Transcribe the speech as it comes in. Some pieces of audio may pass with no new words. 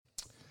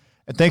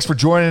And thanks for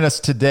joining us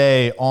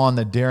today on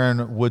the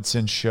Darren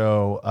Woodson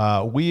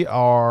Show. We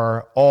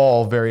are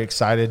all very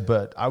excited,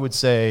 but I would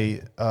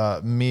say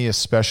me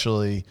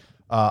especially,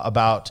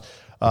 about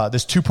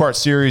this two-part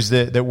series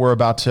that we're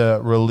about to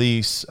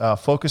release,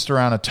 focused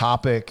around a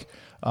topic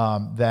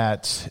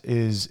that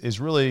is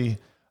really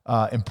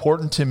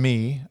important to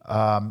me,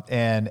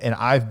 and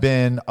I've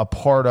been a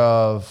part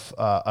of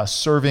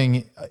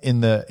serving in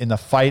the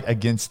fight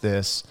against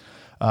this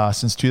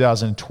since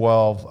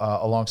 2012,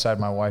 alongside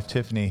my wife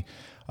Tiffany.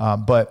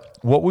 But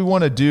what we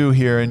want to do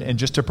here, and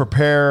just to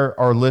prepare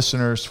our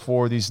listeners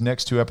for these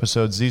next two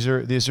episodes, these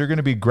are going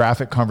to be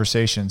graphic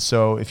conversations.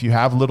 So if you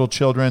have little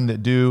children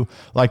that do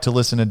like to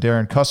listen to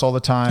Darren cuss all the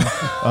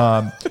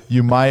time,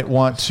 you might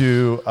want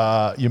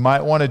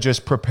to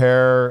just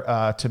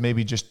prepare to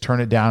maybe just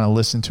turn it down and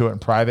listen to it in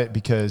private,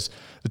 because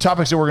the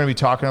topics that we're going to be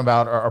talking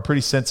about are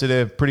pretty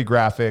sensitive, pretty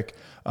graphic,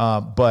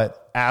 but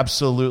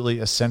absolutely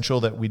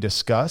essential that we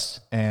discuss,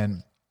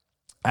 and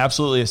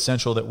absolutely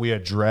essential that we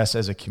address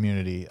as a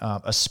community,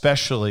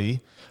 especially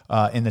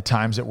in the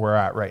times that we're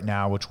at right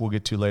now, which we'll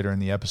get to later in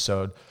the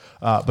episode.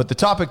 But the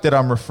topic that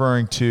I'm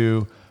referring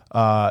to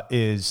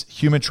is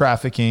human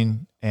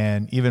trafficking,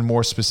 and even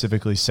more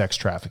specifically, sex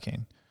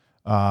trafficking.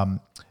 We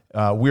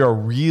are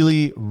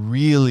really,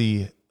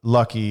 really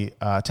lucky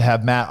to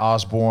have Matt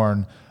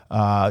Osborne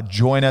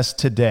join us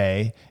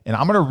today. And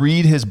I'm going to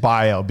read his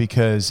bio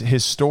because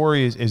his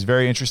story is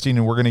very interesting,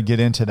 and we're going to get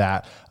into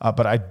that.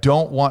 But I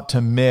don't want to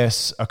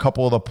miss a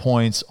couple of the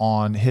points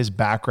on his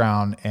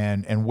background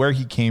and where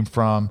he came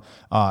from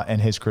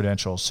and his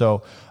credentials.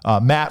 So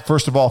Matt,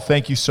 first of all,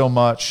 thank you so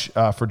much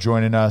for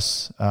joining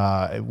us.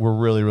 We're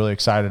really, really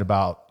excited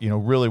about,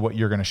 really what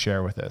you're going to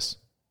share with us.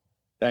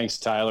 Thanks,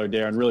 Tyler,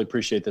 Darren. Really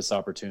appreciate this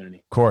opportunity.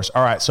 Of course.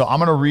 All right. So I'm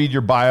going to read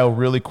your bio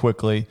really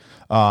quickly.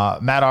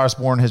 Matt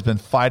Osborne has been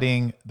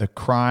fighting the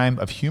crime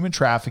of human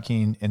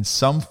trafficking in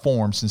some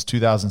form since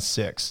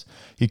 2006.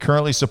 He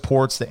currently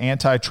supports the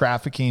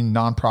anti-trafficking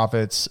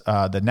nonprofits,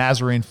 the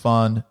Nazarene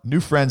Fund, New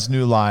Friends,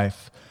 New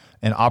Life,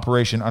 and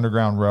Operation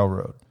Underground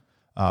Railroad.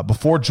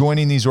 Before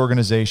joining these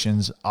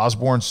organizations,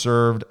 Osborne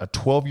served a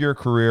 12-year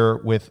career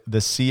with the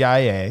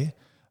CIA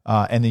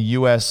and the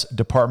U.S.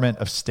 Department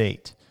of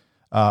State,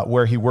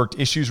 where he worked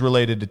issues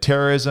related to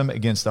terrorism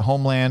against the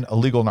homeland,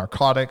 illegal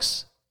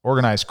narcotics,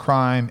 organized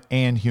crime,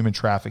 and human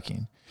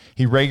trafficking.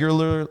 He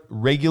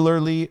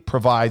regularly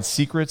provides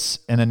secrets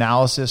and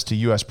analysis to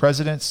U.S.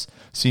 presidents,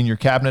 senior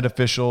cabinet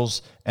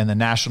officials, and the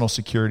National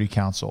Security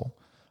Council.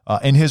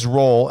 In his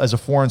role as a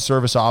Foreign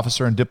Service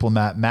officer and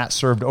diplomat, Matt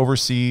served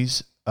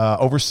overseas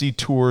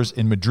tours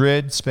in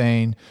Madrid,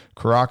 Spain,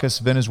 Caracas,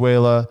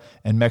 Venezuela,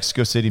 and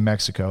Mexico City,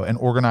 Mexico, and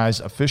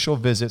organized official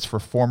visits for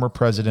former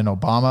President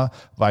Obama,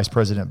 Vice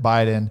President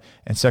Biden,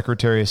 and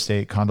Secretary of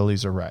State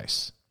Condoleezza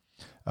Rice.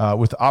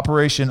 With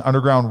Operation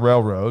Underground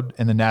Railroad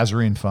and the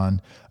Nazarene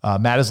Fund,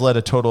 Matt has led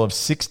a total of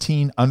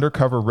 16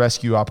 undercover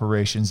rescue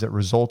operations that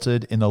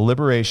resulted in the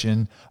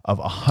liberation of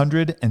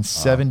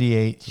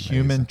 178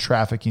 human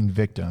trafficking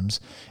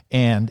victims,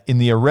 and in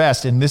the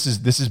arrest, and this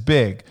is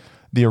big,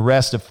 the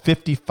arrest of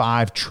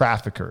 55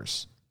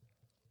 traffickers.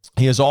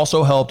 He has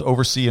also helped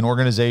oversee an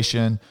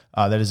organization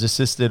that has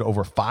assisted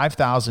over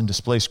 5,000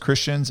 displaced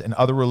Christians and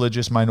other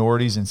religious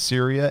minorities in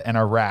Syria and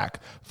Iraq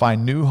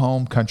find new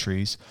home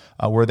countries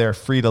where they're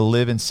free to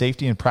live in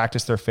safety and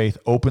practice their faith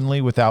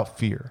openly without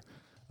fear.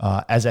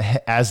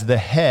 As the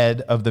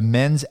head of the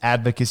men's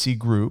advocacy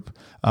group,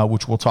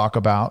 which we'll talk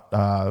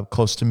about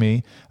close to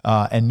me,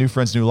 and New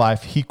Friends, New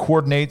Life, he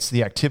coordinates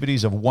the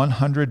activities of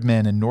 100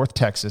 men in North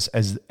Texas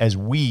as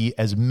we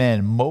as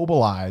men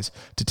mobilize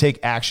to take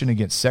action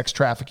against sex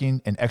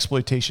trafficking and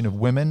exploitation of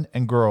women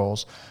and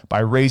girls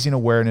by raising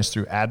awareness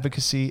through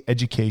advocacy,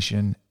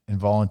 education, and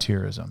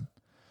volunteerism.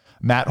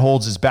 Matt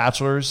holds his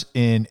bachelor's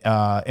in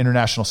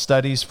international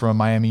studies from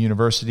Miami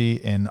University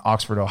in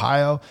Oxford,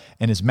 Ohio,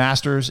 and his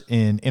master's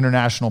in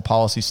international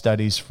policy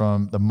studies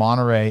from the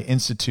Monterey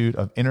Institute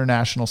of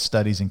International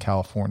Studies in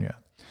California.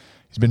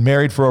 He's been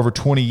married for over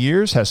 20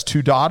 years, has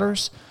 2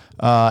 daughters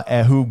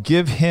who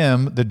give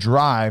him the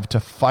drive to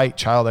fight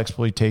child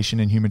exploitation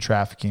and human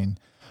trafficking,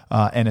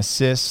 and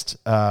assist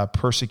in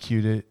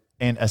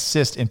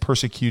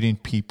persecuting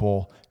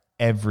people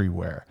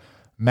everywhere.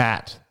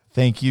 Matt,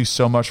 thank you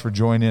so much for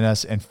joining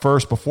us. And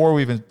first, before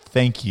we even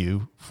thank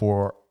you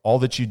for all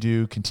that you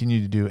do,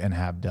 continue to do, and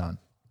have done.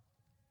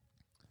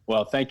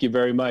 Well, thank you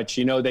very much.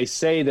 They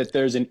say that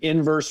there's an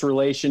inverse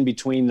relation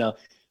between the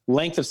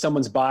length of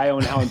someone's bio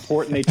and how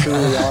important they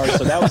truly are.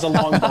 So that was a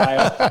long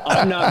bio.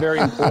 I'm not very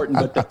important,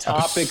 but the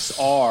topics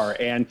are.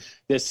 And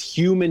this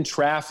human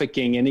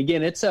trafficking, and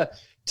again, it's a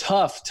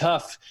tough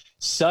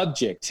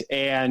subject.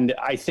 And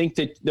I think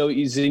that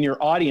those in your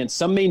audience,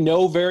 some may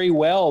know very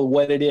well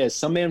what it is.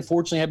 Some may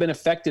unfortunately have been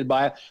affected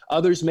by it.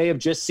 Others may have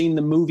just seen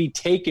the movie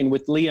Taken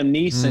with Liam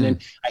Neeson.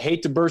 And I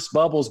hate to burst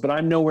bubbles, but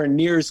I'm nowhere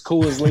near as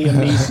cool as Liam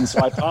Neeson.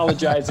 So I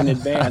apologize in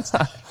advance.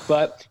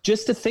 But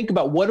just to think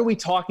about, what are we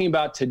talking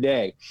about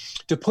today?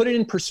 To put it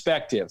in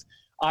perspective,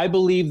 I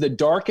believe the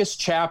darkest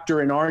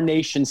chapter in our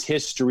nation's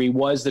history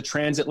was the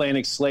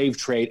transatlantic slave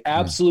trade.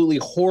 Absolutely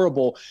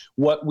horrible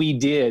what we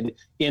did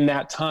in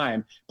that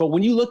time. But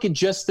when you look at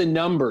just the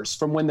numbers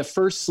from when the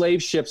first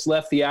slave ships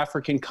left the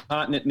African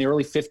continent in the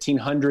early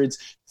 1500s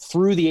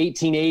through the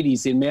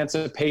 1880s, the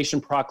Emancipation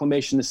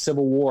Proclamation, the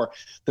Civil War,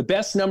 the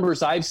best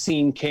numbers I've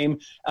seen came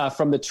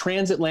from the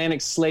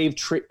transatlantic slave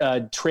trade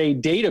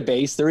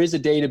database. There is a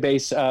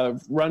database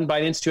run by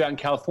an institute out in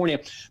California.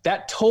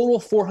 That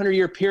total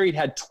 400-year period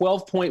had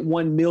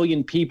 12.1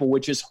 million people,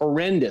 which is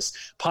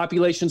horrendous.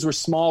 Populations were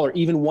smaller.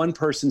 Even one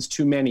person's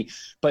too many.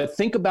 But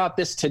think about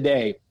this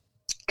today.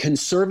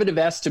 Conservative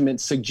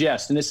estimates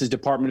suggest, and this is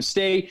Department of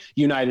State,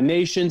 United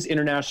Nations,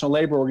 International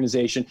Labor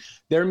Organization,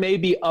 there may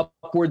be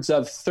upwards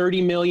of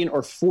 30 million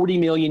or 40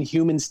 million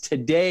humans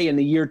today in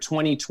the year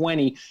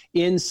 2020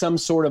 in some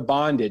sort of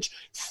bondage,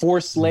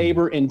 forced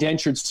labor,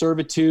 indentured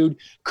servitude,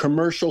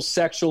 commercial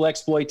sexual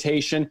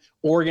exploitation,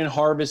 organ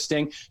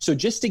harvesting. So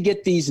just to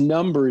get these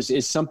numbers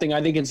is something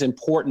I think it's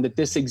important that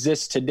this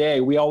exists today.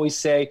 We always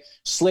say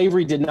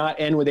slavery did not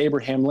end with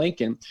Abraham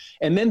Lincoln.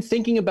 And then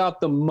thinking about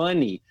the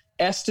money,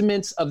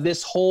 estimates of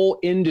this whole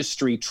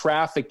industry,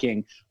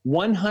 trafficking,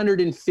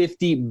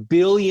 $150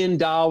 billion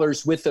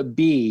with a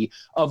B,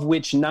 of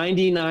which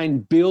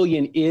 $99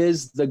 billion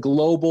is the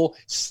global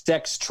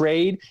sex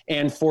trade.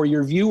 And for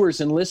your viewers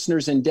and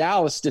listeners in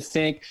Dallas to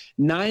think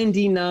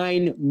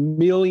 $99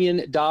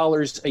 million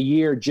a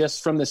year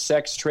just from the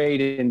sex trade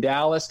in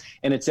Dallas.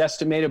 And it's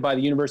estimated by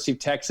the University of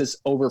Texas,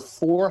 over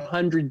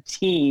 400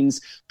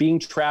 teens being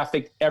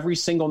trafficked every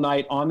single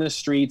night on the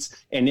streets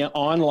and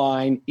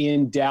online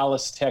in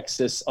Dallas,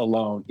 Texas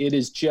alone. It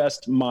is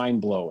just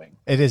mind-blowing.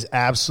 It is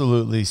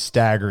absolutely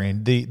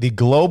staggering. The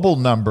global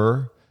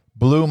number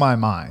blew my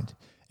mind.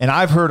 And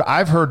I've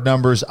heard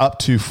numbers up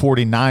to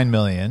 49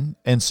 million.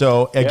 And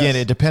so again,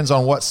 It depends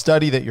on what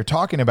study that you're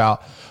talking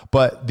about,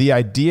 but the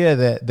idea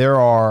that there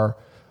are,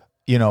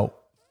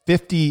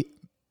 50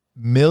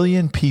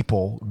 million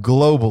people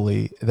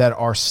globally that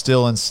are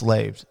still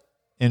enslaved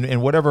in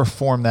whatever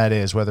form that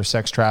is, whether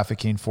sex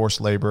trafficking,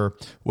 forced labor,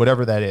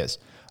 whatever that is.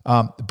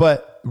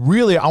 But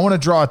really, I want to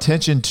draw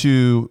attention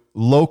to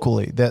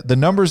locally that the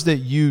numbers that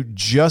you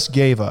just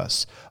gave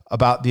us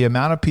about the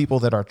amount of people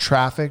that are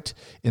trafficked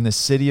in the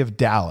city of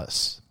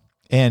Dallas.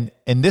 And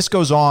this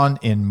goes on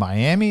in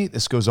Miami.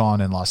 This goes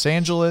on in Los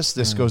Angeles.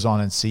 This goes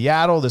on in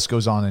Seattle. This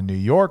goes on in New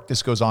York.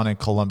 This goes on in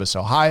Columbus,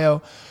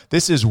 Ohio.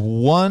 This is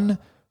one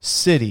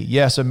city.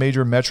 Yes, a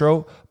major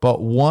metro,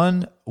 but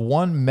one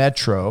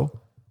metro.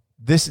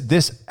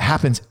 This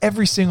happens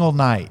every single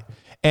night.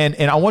 And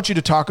I want you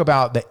to talk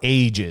about the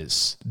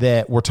ages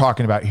that we're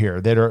talking about here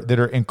that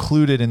are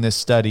included in this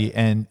study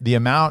and the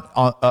amount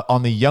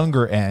on the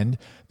younger end,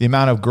 the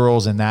amount of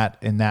girls in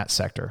that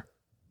sector.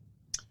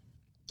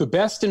 The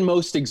best and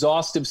most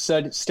exhaustive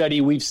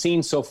study we've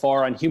seen so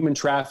far on human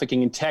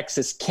trafficking in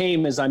Texas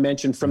came, as I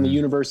mentioned, from the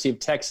University of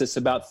Texas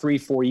about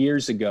 3-4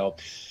 years ago.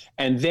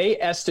 And they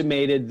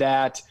estimated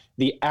that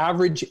the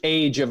average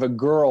age of a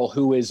girl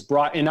who is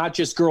brought, and not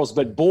just girls,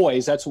 but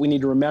boys, that's what we need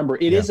to remember.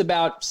 It is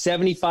about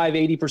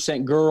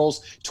 75-80%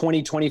 girls,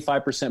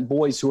 20-25%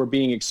 boys who are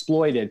being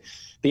exploited.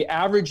 The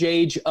average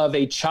age of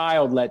a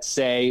child, let's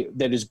say,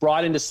 that is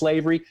brought into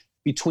slavery,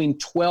 between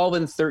 12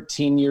 and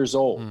 13 years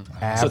old.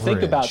 So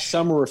think about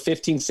some who are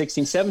 15,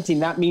 16, 17.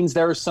 That means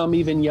there are some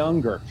even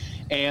younger.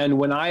 And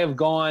when I have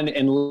gone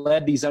and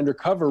led these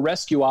undercover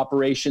rescue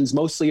operations,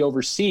 mostly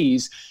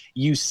overseas,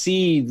 you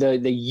see the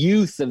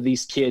youth of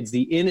these kids,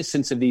 the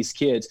innocence of these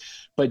kids.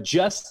 But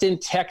just in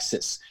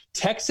Texas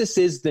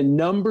is the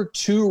number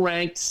 2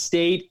 ranked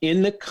state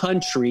in the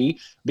country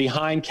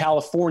behind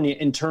California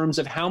in terms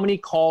of how many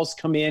calls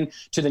come in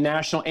to the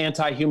National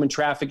Anti-Human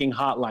Trafficking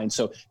Hotline.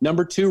 So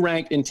number 2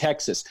 ranked in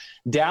Texas.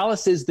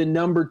 Dallas is the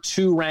number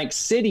 2 ranked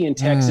city in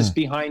Texas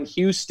behind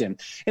Houston.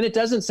 And it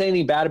doesn't say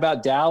anything bad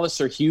about Dallas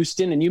or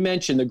Houston. And you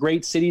mentioned the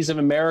great cities of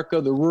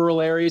America, the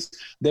rural areas,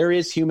 there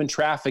is human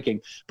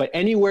trafficking. But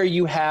anywhere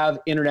you have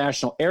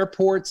international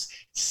airports,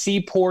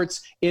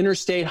 seaports,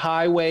 interstate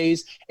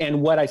highways,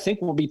 and what I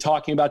think we'll be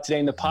talking about today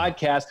in the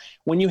podcast,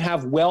 when you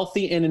have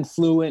wealthy and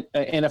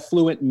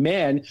affluent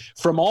men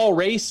from all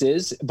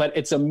races, but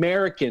it's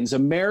Americans.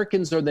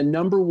 Americans are the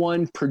number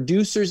 1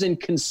 producers and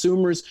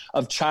consumers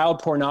of child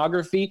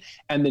pornography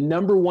and the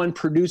number 1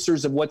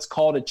 producers of what's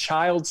called a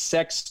child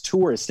sex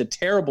tourist, a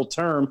terrible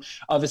term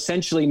of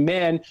essentially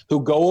men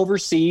who go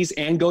overseas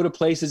and go to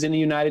places in the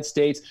United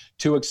States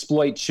to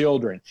exploit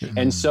children.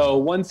 And so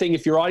one thing,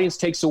 if your audience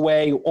takes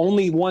away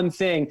only one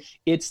thing,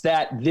 it's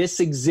that this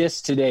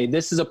exists today.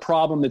 This is a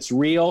problem that's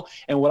real.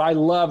 And what I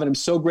love, and I'm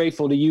so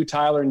grateful to you,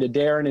 Tyler, and to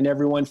Darren and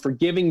everyone for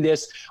giving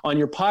this on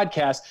your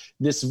podcast,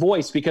 this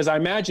voice, because I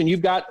imagine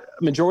you've got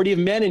a majority of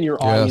men in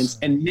your audience,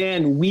 and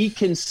man, we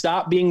can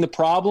stop being the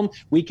problem.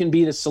 We can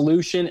be the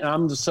solution. And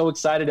I'm just so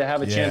excited to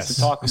have a chance to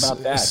talk about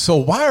that. So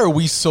why are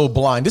we so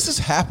blind? This is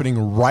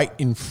happening right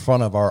in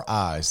front of our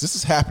eyes. This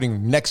is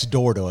happening next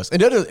door to us.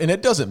 And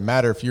it doesn't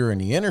matter if you're in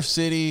the inner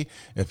city,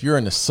 if you're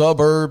in the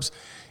suburbs.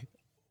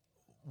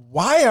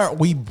 Why aren't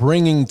we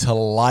bringing to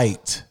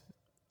light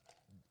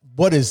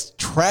what is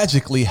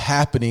tragically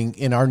happening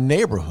in our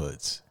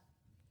neighborhoods?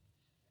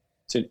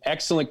 It's an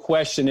excellent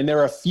question. And there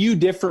are a few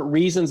different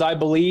reasons, I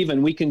believe,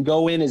 and we can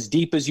go in as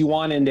deep as you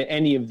want into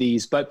any of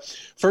these. But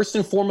first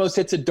and foremost,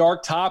 it's a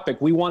dark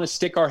topic. We want to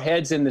stick our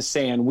heads in the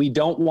sand. We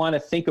don't want to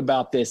think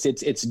about this.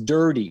 It's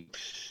dirty.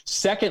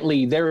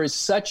 Secondly, there is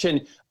such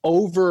an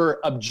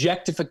over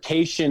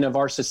objectification of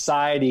our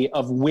society,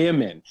 of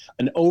women,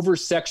 an over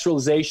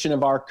sexualization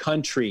of our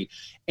country.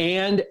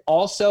 And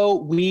also,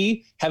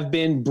 we have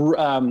been,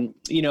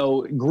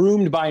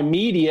 groomed by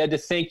media to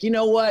think, you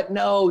know what?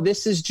 No,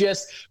 this is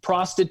just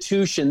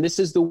prostitution. This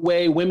is the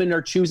way women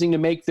are choosing to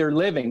make their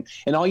living.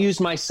 And I'll use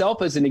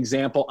myself as an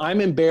example.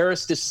 I'm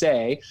embarrassed to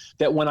say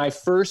that when I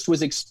first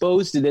was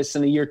exposed to this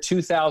in the year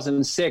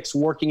 2006,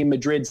 working in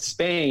Madrid,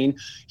 Spain,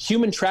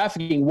 human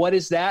trafficking, what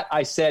is that?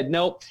 I said,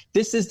 no,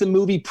 this is the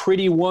movie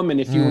Pretty Woman,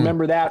 if you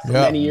remember that from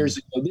many years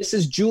ago. This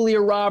is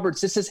Julia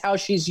Roberts. This is how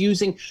she's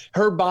using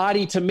her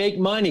body to make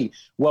money.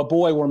 Well,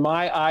 boy, were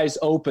my eyes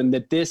open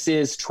that this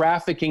is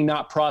trafficking,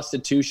 not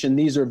prostitution.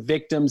 These are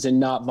victims and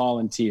not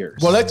volunteers.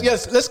 Well, let's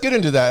get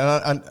into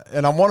that.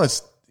 And I want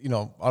to, I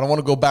don't want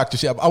to go back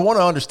to, I want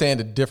to understand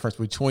the difference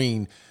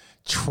between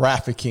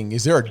trafficking.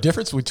 Is there a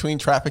difference between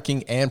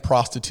trafficking and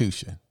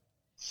prostitution?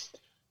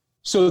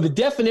 So the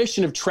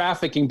definition of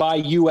trafficking by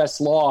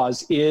U.S.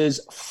 laws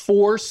is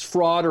force,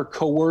 fraud, or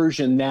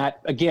coercion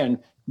that, again,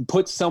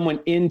 puts someone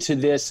into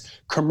this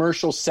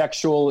commercial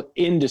sexual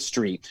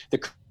industry.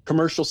 The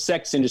commercial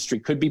sex industry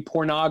could be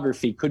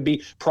pornography, could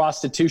be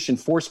prostitution,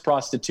 forced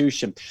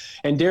prostitution.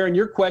 And Darren,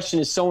 your question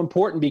is so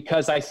important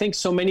because I think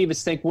so many of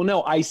us think, well,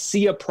 no, I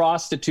see a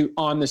prostitute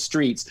on the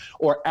streets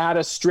or at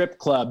a strip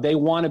club. They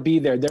want to be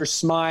there. They're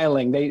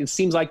smiling. It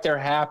seems like they're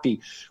happy.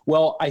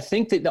 Well, I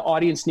think that the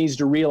audience needs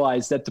to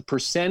realize that the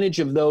percentage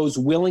of those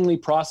willingly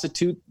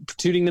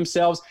prostituting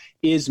themselves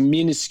is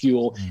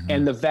minuscule,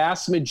 and the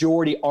vast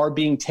majority are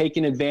being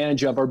taken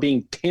advantage of, are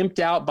being pimped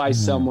out by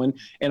someone,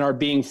 and are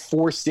being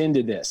forced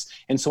into this.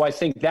 And so I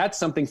think that's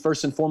something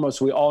first and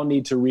foremost we all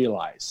need to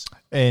realize.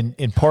 And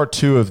in part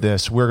two of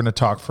this, we're going to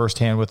talk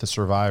firsthand with the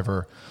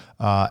survivor,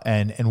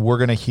 and we're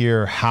going to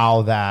hear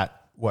how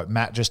that, what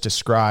Matt just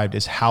described,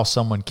 is how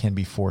someone can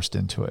be forced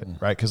into it,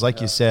 right? Because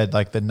like you said,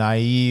 like the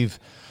naive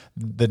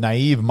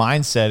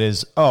mindset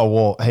is, oh,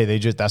 well, hey,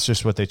 that's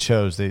just what they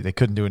chose. They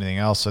couldn't do anything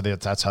else. So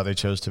that's how they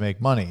chose to make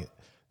money.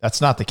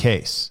 That's not the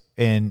case.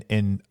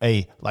 In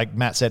like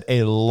Matt said,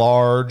 a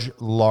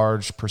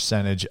large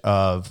percentage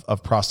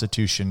of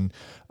prostitution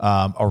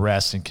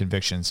arrests and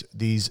convictions,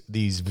 these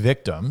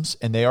victims,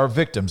 and they are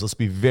victims. Let's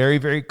be very,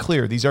 very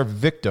clear. These are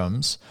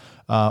victims,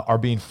 are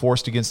being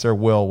forced against their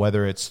will,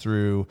 whether it's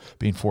through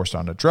being forced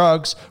onto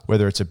drugs,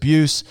 whether it's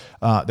abuse.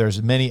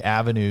 There's many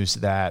avenues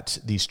that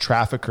these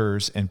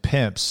traffickers and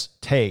pimps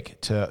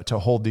take to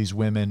hold these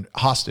women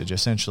hostage,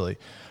 essentially.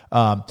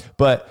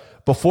 But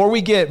before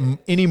we get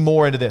any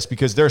more into this,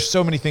 because there's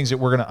so many things that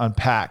we're going to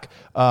unpack,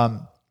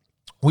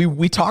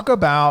 we talk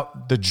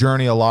about the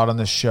journey a lot on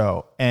this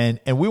show, and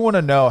we want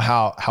to know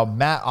how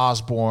Matt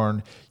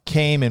Osborne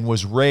came and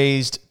was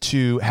raised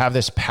to have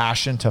this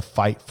passion to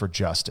fight for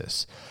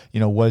justice.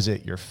 Was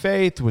it your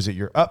faith? Was it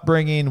your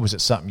upbringing? Was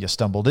it something you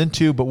stumbled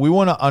into? But we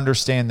want to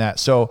understand that.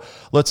 So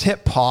let's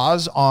hit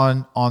pause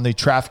on the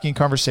trafficking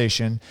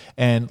conversation,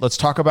 and let's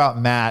talk about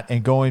Matt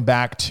and going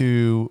back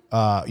to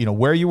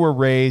where you were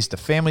raised, the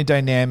family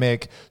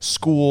dynamic,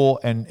 school,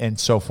 and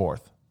so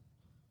forth.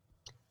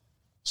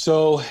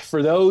 So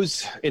for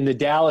those in the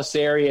Dallas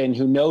area and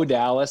who know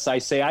Dallas, I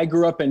say I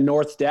grew up in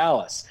North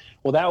Dallas.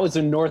 Well, that was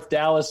in North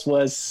Dallas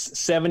was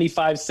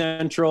 75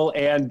 Central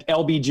and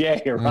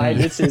LBJ, right?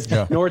 This is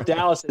North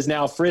Dallas is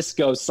now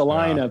Frisco,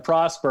 Salina,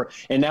 Prosper,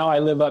 and now I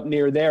live up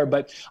near there.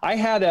 But I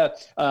had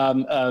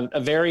a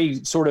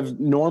very sort of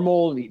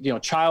normal,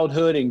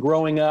 childhood and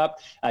growing up,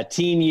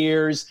 teen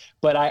years.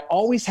 But I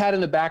always had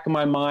in the back of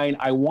my mind,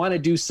 I want to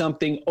do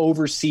something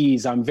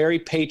overseas. I'm very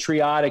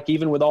patriotic,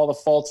 even with all the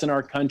faults in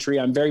our country.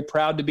 I'm very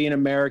proud to be an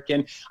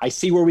American. I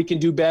see where we can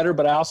do better,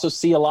 but I also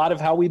see a lot of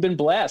how we've been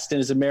blessed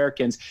as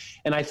Americans.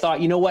 And I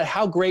thought, you know what,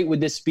 how great would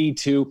this be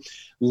to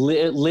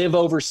live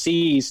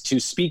overseas, to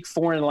speak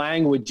foreign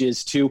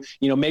languages, to,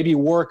 maybe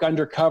work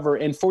undercover.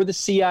 And for the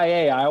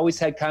CIA, I always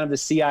had kind of the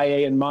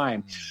CIA in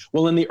mind.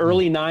 Well, in the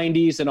early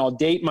 90s, and I'll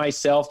date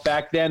myself,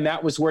 back then,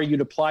 that was where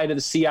you'd apply to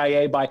the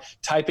CIA by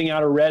typing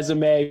out a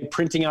resume,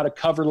 printing out a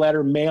cover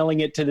letter, mailing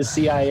it to the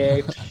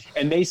CIA.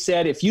 And they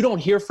said, if you don't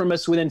hear from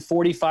us within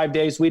 45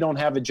 days, we don't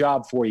have a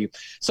job for you.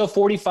 So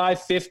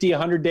 45, 50,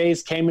 100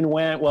 days came and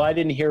went. Well, I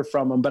didn't hear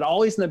from them, but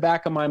always in the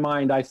back of my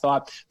mind, I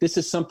thought, this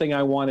is something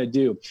I want to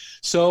do.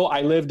 So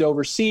I lived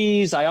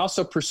overseas. I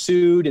also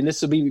pursued, and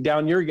this will be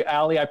down your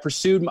alley, I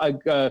pursued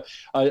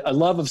a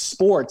love of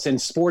sports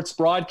and sports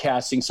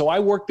broadcasting. So I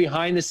worked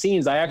behind the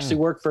scenes. I actually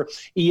worked for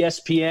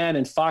ESPN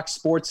and Fox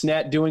Sports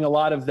Net doing a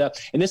lot of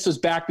and this was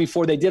back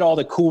before they did all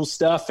the cool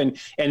stuff, and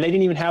they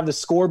didn't even have the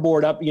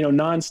scoreboard up,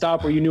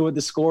 nonstop where you knew what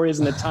the score is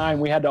in the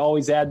time. We had to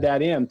always add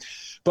that in.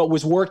 But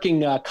was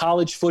working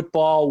college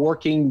football,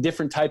 working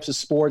different types of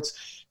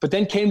sports, but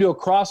then came to a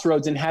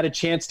crossroads and had a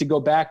chance to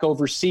go back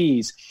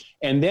overseas.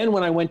 And then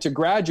when I went to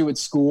graduate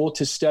school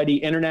to study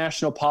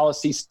international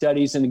policy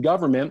studies in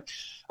government,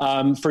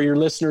 for your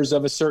listeners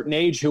of a certain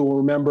age who will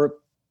remember,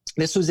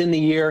 this was in the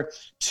year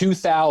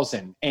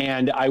 2000,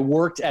 and I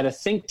worked at a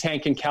think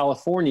tank in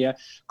California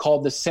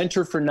called the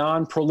Center for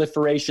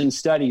Non-Proliferation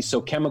Studies, so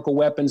chemical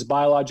weapons,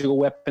 biological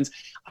weapons.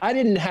 I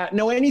didn't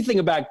know anything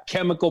about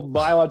chemical,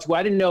 biological.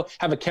 I didn't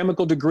have a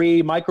chemical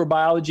degree,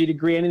 microbiology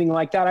degree, anything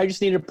like that. I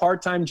just needed a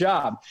part-time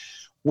job.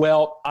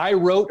 Well, I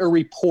wrote a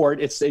report.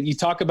 You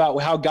talk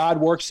about how God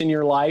works in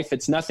your life.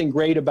 It's nothing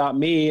great about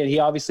me, and he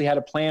obviously had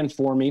a plan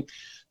for me.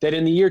 That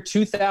in the year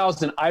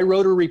 2000, I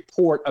wrote a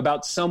report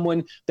about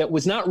someone that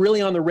was not really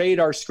on the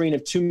radar screen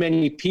of too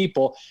many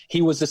people.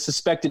 He was a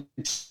suspected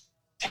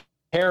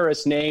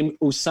terrorist named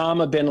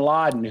Osama bin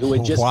Laden, who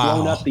had just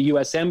blown up the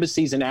U.S.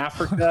 embassies in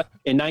Africa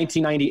in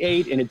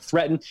 1998 and had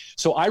threatened.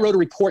 So I wrote a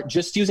report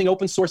just using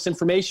open source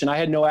information. I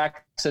had no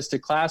access to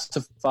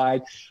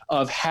classified,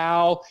 of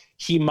how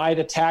he might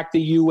attack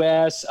the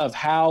U.S., of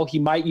how he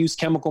might use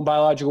chemical and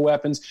biological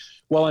weapons.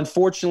 Well,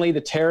 unfortunately, the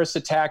terrorist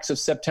attacks of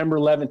September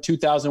 11,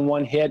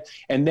 2001 hit.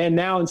 And then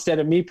now, instead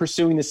of me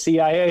pursuing the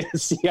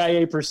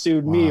CIA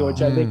pursued me,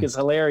 which I think is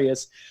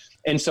hilarious.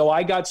 And so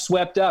I got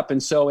swept up.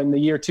 And so in the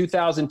year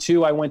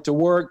 2002, I went to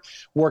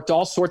worked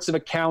all sorts of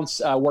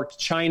accounts, worked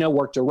China,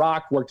 worked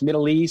Iraq, worked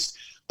Middle East.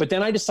 But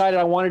then I decided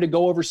I wanted to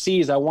go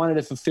overseas. I wanted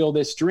to fulfill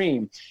this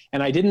dream.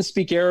 And I didn't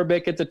speak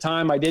Arabic at the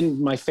time. My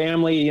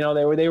family,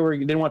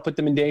 didn't want to put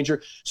them in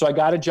danger. So I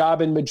got a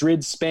job in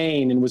Madrid,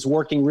 Spain, and was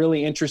working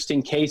really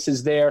interesting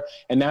cases there.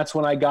 And that's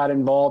when I got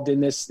involved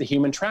in the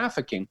human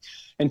trafficking.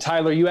 And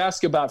Tyler, you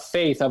ask about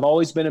faith. I've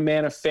always been a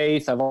man of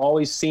faith. I've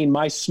always seen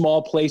my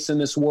small place in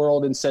this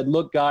world and said,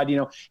 look, God,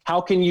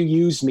 how can you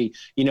use me?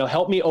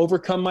 Help me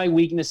overcome my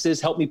weaknesses,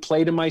 help me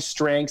play to my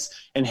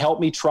strengths, and help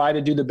me try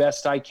to do the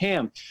best I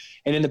can.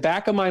 And in the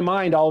back of my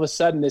mind, all of a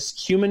sudden, this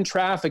human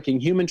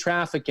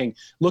trafficking,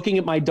 looking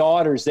at my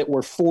daughters that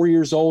were 4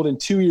 years old and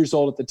 2 years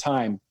old at the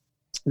time.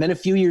 Then a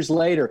few years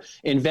later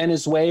in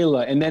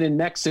Venezuela and then in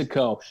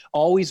Mexico,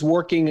 always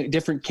working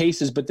different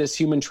cases, but this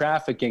human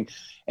trafficking.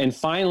 And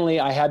finally,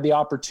 I had the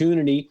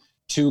opportunity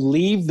to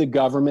leave the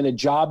government, a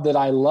job that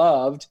I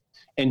loved,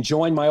 and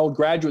join my old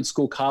graduate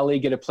school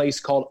colleague at a place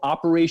called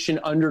Operation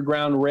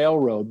Underground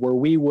Railroad, where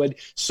we would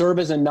serve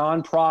as a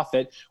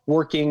nonprofit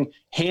working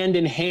hand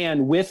in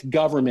hand with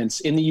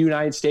governments in the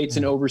United States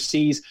and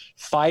overseas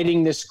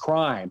fighting this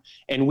crime.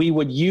 And we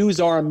would use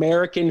our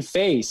American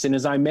face. And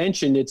as I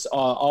mentioned, it's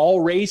all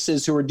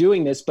races who are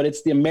doing this, but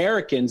it's the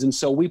Americans. And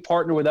so we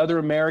partner with other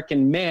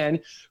American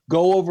men,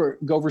 go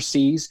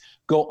overseas,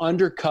 go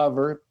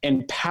undercover,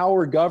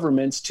 empower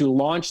governments to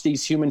launch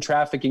these human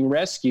trafficking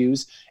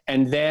rescues,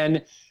 and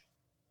then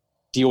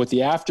deal with the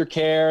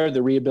aftercare,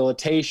 the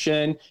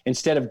rehabilitation.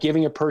 Instead of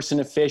giving a person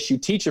a fish, you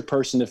teach a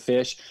person to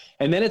fish.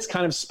 And then it's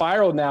kind of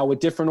spiraled now with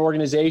different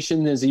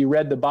organizations. As you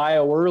read the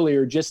bio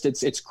earlier, just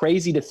it's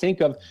crazy to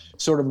think of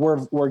sort of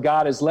where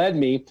God has led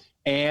me.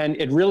 And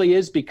it really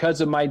is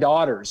because of my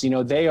daughters.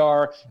 They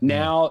are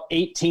now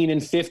 18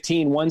 and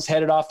 15. One's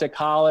headed off to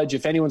college.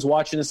 If anyone's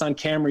watching this on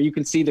camera, you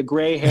can see the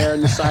gray hair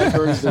and the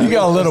sideburns. You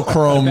got a little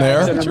chrome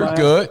there. You're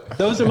good.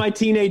 Those are my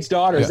teenage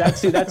daughters. Yeah.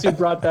 That's who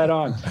brought that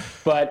on.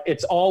 But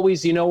it's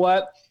always,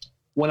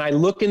 when I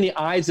look in the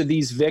eyes of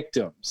these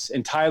victims,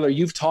 and Tyler,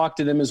 you've talked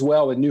to them as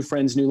well with New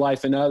Friends, New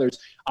Life and others,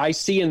 I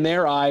see in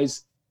their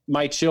eyes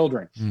my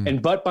children.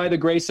 And but by the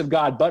grace of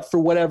God, but for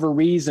whatever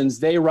reasons,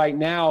 they right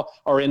now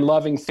are in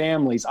loving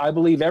families. I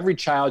believe every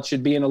child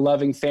should be in a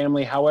loving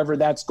family, however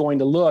that's going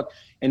to look.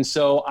 And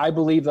so I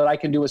believe that I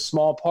can do a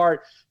small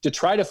part to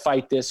try to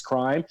fight this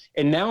crime.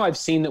 And now I've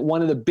seen that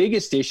one of the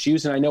biggest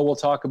issues, and I know we'll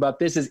talk about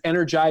this, is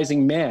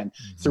energizing men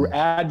through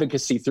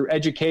advocacy, through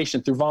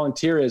education, through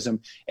volunteerism.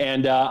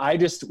 And I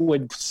just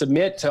would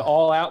submit to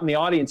all out in the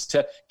audience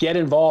to get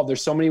involved.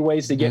 There's so many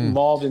ways to get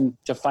involved and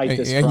to fight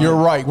this crime. And you're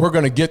right. We're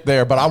going to get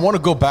there. But I want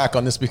to go back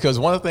on this because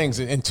one of the things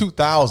in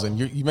 2000,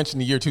 you mentioned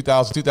the year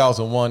 2000,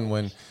 2001,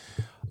 when,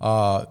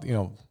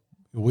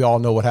 we all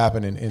know what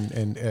happened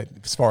in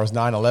as far as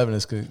 9/11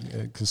 is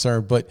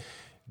concerned, but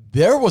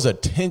that was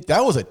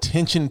a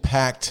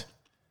tension-packed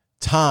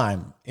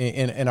time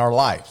in our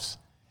lives.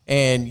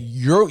 And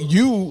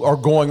you are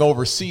going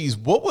overseas.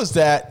 What was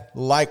that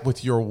like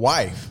with your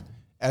wife?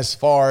 As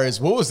far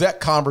as what was that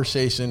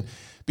conversation?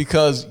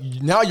 Because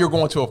now you're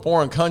going to a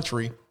foreign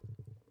country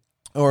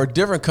or a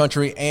different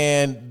country,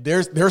 and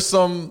there's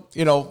some,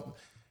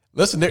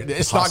 listen,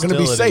 it's not going to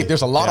be safe.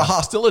 There's a lot of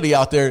hostility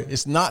out there.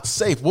 It's not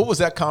safe. What was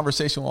that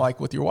conversation like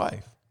with your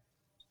wife?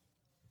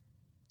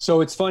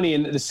 So it's funny,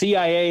 and the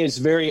CIA is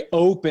very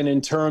open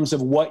in terms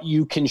of what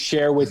you can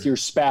share with your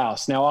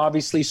spouse. Now,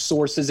 obviously,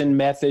 sources and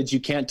methods, you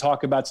can't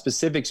talk about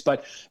specifics,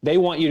 but they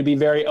want you to be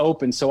very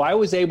open. So I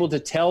was able to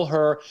tell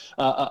her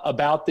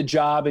about the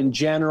job in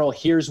general.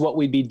 Here's what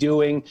we'd be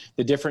doing,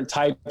 the different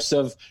types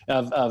of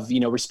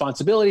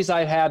responsibilities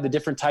I have, the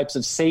different types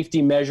of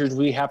safety measures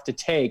we have to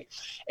take.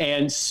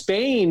 And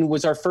Spain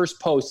was our first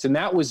post, and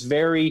that was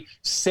very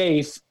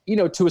safe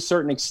to a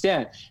certain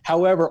extent.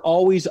 However,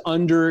 always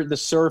under the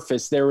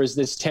surface, there was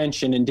this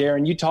tension. And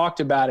Darren, you talked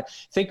about it.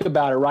 Think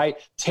about it, right?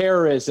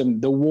 Terrorism,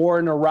 the war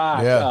in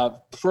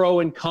Iraq, pro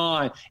and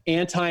con,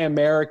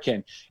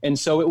 anti-American. And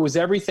so it was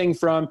everything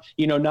from,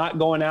 not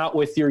going out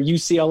with your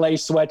UCLA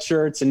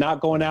sweatshirts and not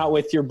going out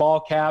with your ball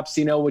caps,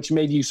 which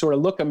made you sort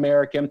of look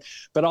American,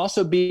 but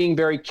also being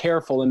very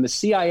careful. And the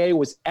CIA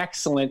was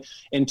excellent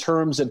in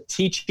terms of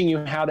teaching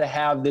you how to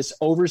have this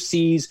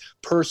overseas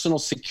personal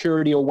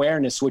security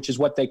awareness, which is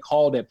what they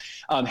called it.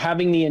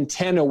 Having the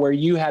antenna where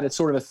you had a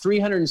sort of a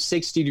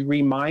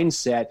 360-degree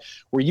mindset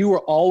where you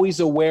were always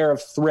aware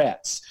of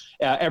threats.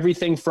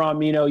 Everything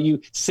from,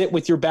 you sit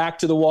with your back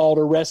to the wall at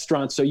a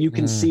restaurant so you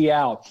can see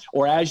out,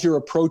 or as you're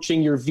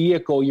approaching your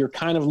vehicle, you're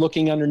kind of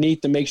looking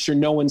underneath to make sure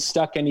no one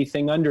stuck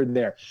anything under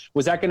there.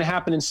 Was that going to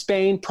happen in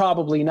Spain?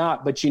 Probably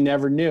not, but you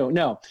never knew.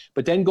 No.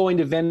 But then going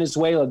to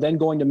Venezuela, then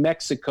going to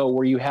Mexico,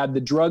 where you had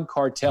the drug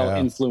cartel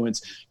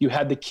influence, you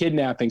had the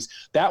kidnappings.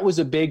 That was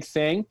a big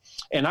thing.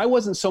 And I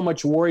wasn't so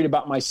much worried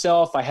about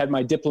myself. I had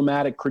my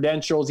diplomatic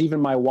credentials,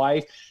 even my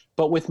wife.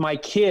 But with my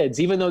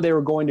kids, even though they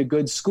were going to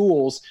good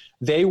schools,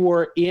 they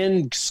were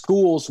in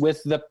schools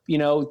with the,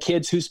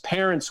 kids whose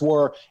parents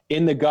were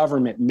in the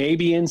government,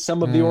 maybe in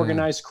some of the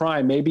organized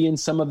crime, maybe in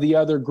some of the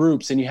other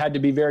groups. And you had to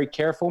be very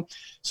careful.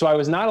 So I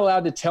was not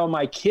allowed to tell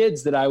my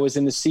kids that I was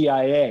in the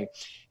CIA.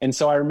 And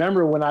so I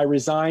remember when I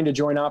resigned to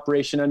join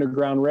Operation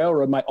Underground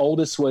Railroad, my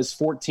oldest was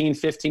 14,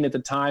 15 at the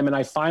time, and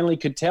I finally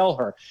could tell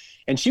her.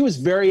 And she was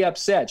very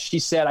upset. She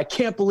said, "I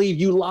can't believe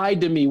you lied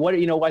to me. What,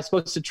 am I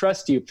supposed to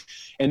trust you?"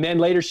 And then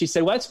later she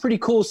said, "Well, that's pretty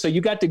cool. So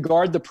you got to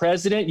guard the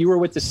president? You were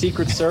with the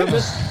Secret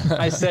Service?"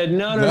 I said,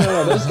 No.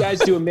 Those guys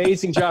do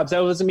amazing jobs. That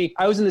wasn't me.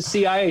 I was in the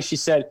CIA. She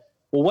said,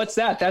 "Well, what's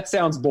that? That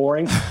sounds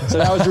boring." So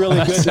that was really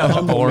good to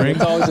humble me.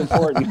 It's always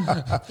important.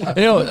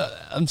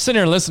 I'm sitting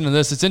here listening to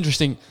this. It's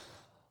interesting.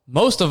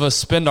 Most of us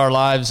spend our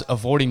lives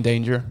avoiding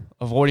danger,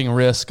 avoiding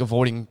risk,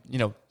 avoiding,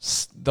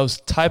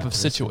 those type of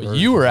situations.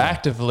 You were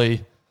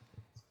actively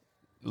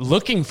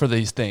looking for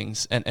these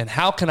things, and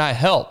how can I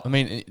help? I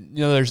mean,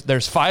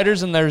 there's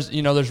fighters and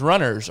there's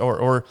runners,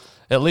 or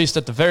at least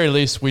at the very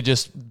least, we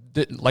just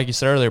didn't, like you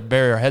said earlier,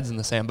 bury our heads in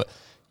the sand. But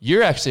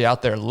you're actually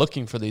out there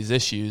looking for these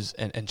issues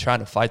and trying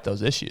to fight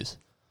those issues.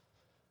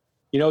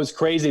 It's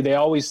crazy. They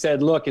always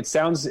said, look, it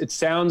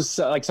sounds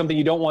like something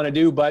you don't want to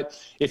do, but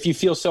if you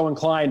feel so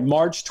inclined,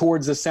 march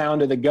towards the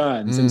sound of the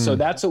guns. And so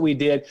that's what we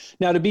did.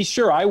 Now, to be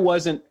sure, I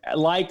wasn't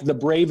like the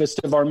bravest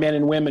of our men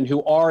and women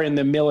who are in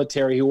the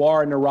military, who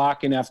are in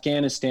Iraq and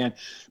Afghanistan,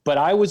 but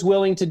I was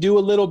willing to do a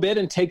little bit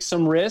and take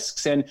some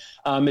risks. And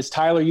as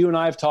Tyler, you and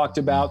I have talked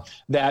about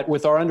that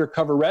with our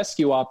undercover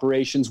rescue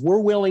operations, we're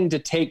willing to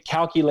take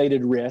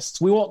calculated risks.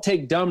 We won't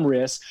take dumb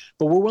risks,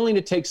 but we're willing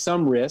to take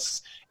some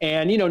risks.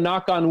 And,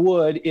 knock on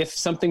wood, if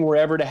something were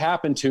ever to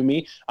happen to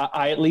me,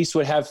 I at least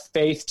would have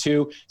faith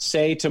to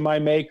say to my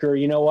maker,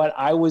 you know what,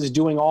 I was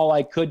doing all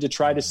I could to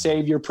try to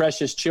save your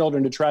precious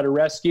children, to try to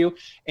rescue.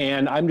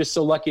 And I'm just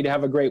so lucky to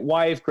have a great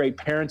wife, great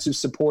parents who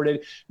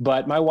supported.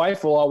 But my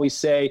wife will always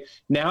say,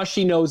 now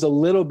she knows a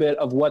little bit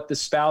of what the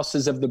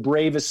spouses of the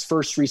bravest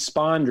first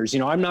responders,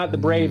 I'm not the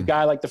brave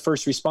guy like the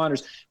first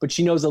responders, but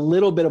she knows a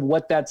little bit of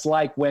what that's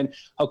like when,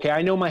 okay,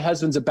 I know my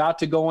husband's about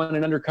to go on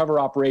an undercover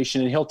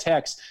operation and he'll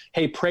text,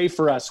 "Hey, pray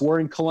for us. We're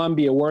in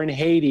Colombia. We're in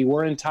Haiti.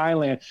 We're in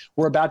Thailand.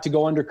 We're about to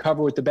go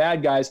undercover with the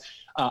bad guys.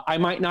 I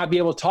might not be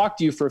able to talk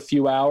to you for a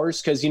few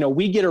hours because,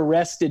 we get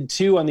arrested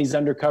too on these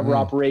undercover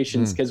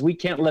operations because we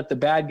can't let the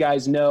bad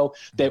guys know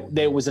that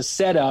there was a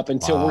setup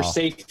until we're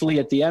safely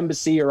at the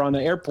embassy or on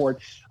the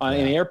airport,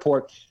 in the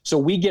airport. So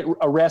we get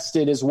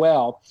arrested as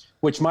well,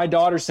 which my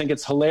daughters think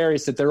it's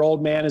hilarious that their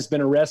old man has been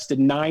arrested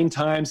 9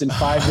 times in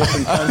 5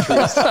 different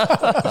countries.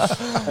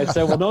 I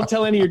said, well, don't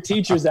tell any of your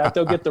teachers that.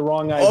 They'll get the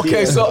wrong idea.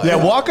 Okay, so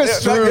walk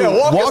us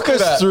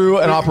through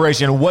an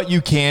operation, what you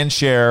can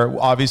share.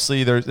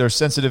 Obviously, there's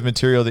sensitive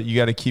material that you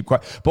got to keep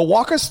quiet. But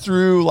walk us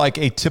through like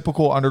a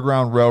typical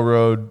Underground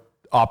Railroad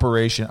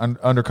operation,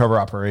 undercover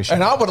operation.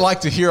 And I would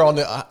like to hear on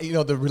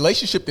the, the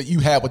relationship that you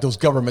had with those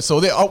governments. So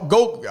hit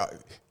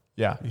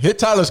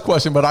Tyler's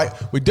question,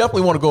 but we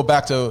definitely want to go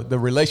back to the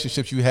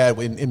relationships you had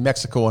in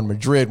Mexico and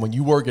Madrid when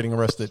you were getting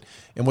arrested,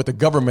 and with the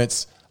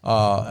governments,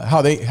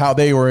 how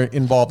they were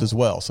involved as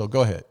well. So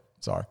go ahead.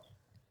 Sorry.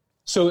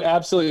 So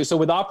absolutely. So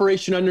with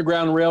Operation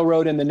Underground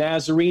Railroad and the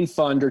Nazarene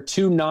Fund are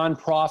 2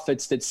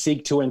 nonprofits that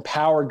seek to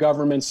empower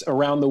governments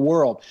around the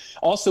world,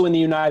 also in the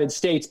United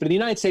States. But in the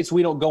United States,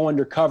 we don't go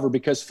undercover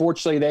because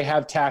fortunately they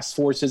have task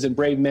forces and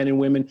brave men and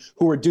women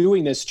who are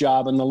doing this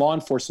job on the law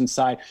enforcement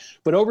side.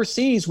 But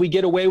overseas, we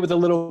get away with a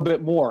little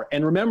bit more.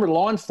 And remember,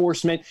 law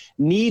enforcement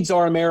needs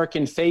our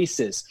American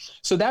faces.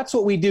 So that's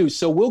what we do.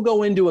 So we'll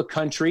go into a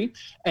country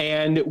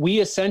and we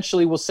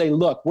essentially will say,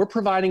 look, we're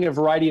providing a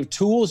variety of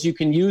tools. You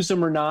can use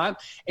them or not.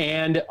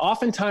 And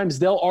oftentimes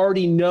they'll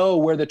already know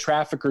where the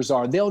traffickers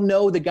are. They'll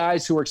know the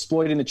guys who are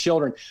exploiting the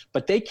children,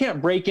 but they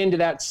can't break into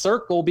that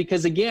circle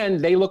because,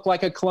 again, they look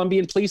like a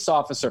Colombian police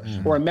officer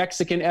or a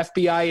Mexican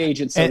FBI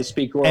agent, so to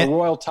speak, or a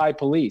Royal Thai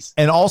police.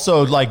 And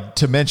also, like,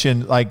 to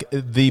mention, like,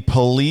 the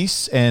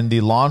police and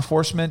the law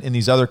enforcement in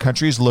these other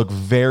countries look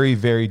very,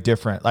 very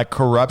different. Like,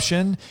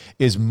 corruption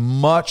is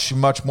much,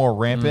 much more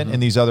rampant in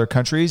these other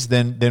countries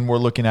than we're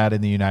looking at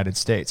in the United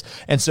States.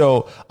 And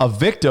so a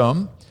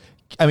victim,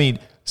 I mean,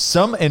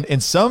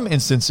 in some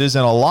instances,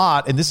 and a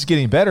lot, and this is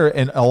getting better,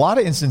 in a lot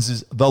of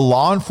instances, the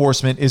law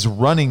enforcement is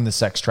running the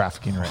sex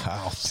trafficking ring.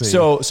 Wow,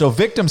 so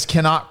victims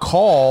cannot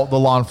call the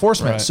law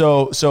enforcement.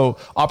 Right. So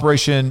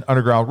Operation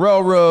Underground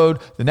Railroad,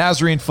 the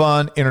Nazarene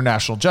Fund,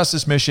 International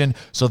Justice Mission,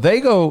 so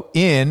they go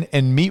in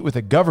and meet with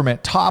the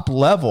government top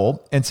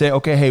level and say,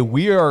 okay, hey,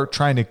 we are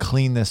trying to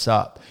clean this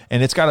up,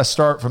 and it's got to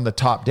start from the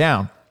top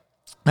down.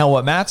 Now,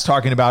 what Matt's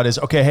talking about is,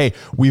 okay, hey,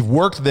 we've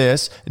worked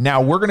this.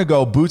 Now we're going to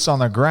go boots on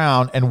the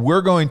ground, and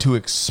we're going to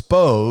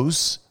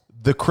expose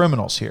the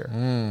criminals here.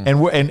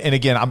 And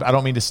again, I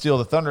don't mean to steal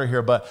the thunder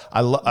here, but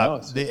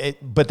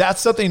but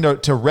that's something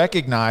to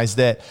recognize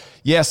that,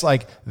 yes,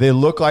 like, they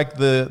look like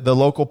the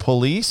local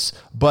police,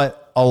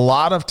 but a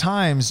lot of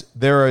times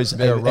there is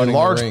a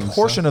large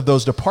portion of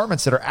those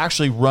departments that are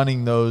actually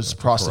running those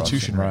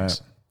prostitution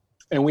rings. Right.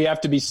 And we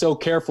have to be so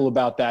careful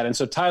about that. And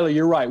so, Tyler,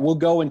 you're right. We'll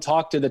go and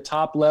talk to the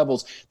top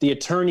levels, the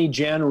attorney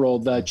general,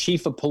 the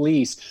chief of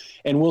police,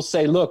 and we'll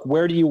say, look,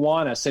 where do you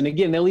want us? And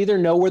again, they'll either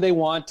know where they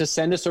want to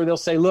send us, or they'll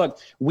say, look,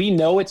 we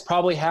know it's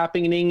probably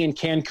happening in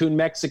Cancun,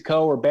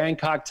 Mexico, or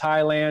Bangkok,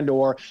 Thailand,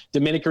 or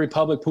Dominican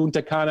Republic,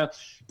 Punta Cana.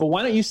 But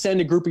why don't you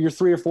send a group of your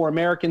 3 or 4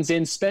 Americans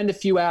in, spend a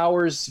few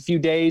hours, a few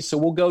days. So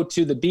we'll go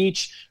to the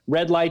beach,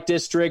 red light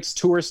districts,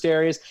 tourist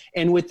areas,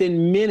 and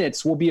within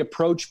minutes we'll be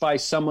approached by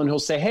someone who'll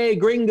say, hey,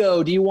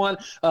 gringo, do you want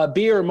a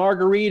beer,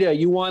 margarita?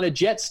 You want a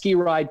jet ski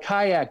ride,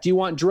 kayak? Do you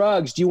want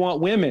drugs? Do you want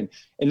women?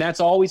 And that's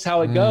always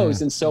how it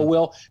goes. And so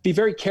we'll be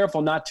very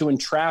careful not to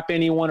entrap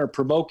anyone or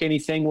provoke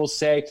anything. We'll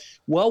say,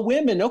 well,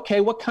 women, okay,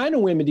 what kind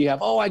of women do you have?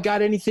 Oh, I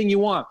got anything you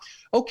want.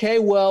 Okay,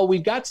 well,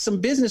 we've got some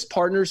business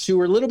partners who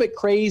are a little bit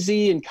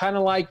crazy and kind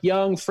of like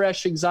young,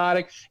 fresh,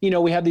 exotic. You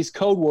know, we have these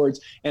code words.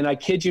 And I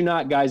kid you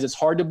not, guys, it's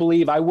hard to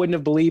believe. I wouldn't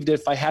have believed it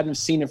if I hadn't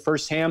seen it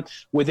firsthand.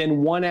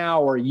 Within 1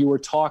 hour, you were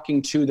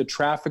talking to the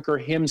trafficker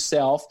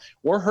himself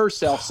or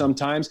herself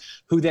sometimes,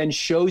 who then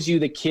shows you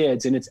the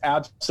kids. And it's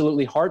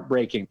absolutely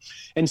heartbreaking.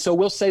 And so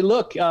we'll say,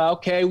 look,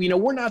 okay, you know,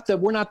 we're not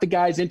the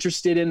guys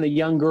interested in the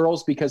young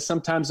girls, because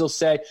sometimes they'll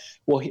say,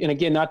 well, and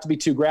again, not to be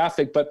too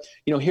graphic, but,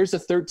 you know, here's a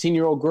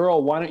 13-year-old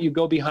girl. Why don't you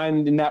go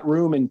behind in that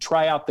room and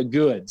try out the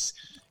goods?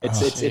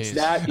 It's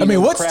that. I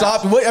mean, what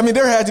stopped? I mean,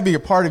 there had to be a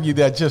part of you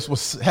that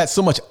just had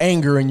so much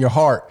anger in your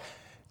heart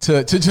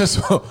to just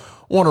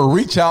want to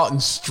reach out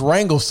and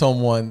strangle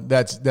someone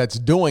that's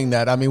doing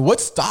that. I mean,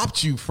 what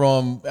stopped you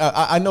from?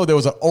 I know there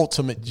was an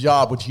ultimate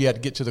job which you had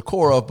to get to the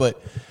core of,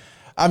 but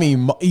I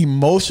mean,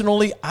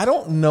 emotionally, I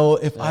don't know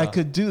if I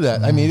could do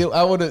that. I mean,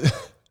 I would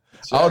have.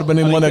 I would have been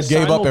the one that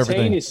gave up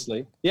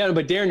everything. Yeah,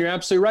 but Darren, you're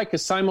absolutely right,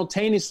 because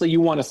simultaneously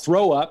you want to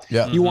throw up,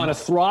 you want to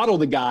throttle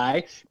the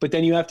guy, but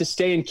then you have to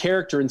stay in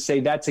character and say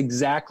that's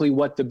exactly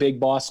what the big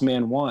boss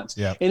man wants.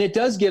 Yeah. And it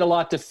does get a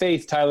lot to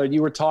faith, Tyler,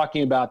 you were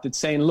talking about, that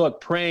saying, look,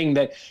 praying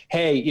that,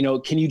 hey, you know,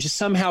 can you just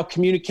somehow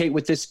communicate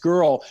with this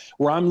girl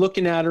where I'm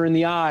looking at her in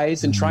the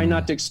eyes and trying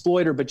not to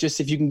exploit her, but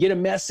just if you can get a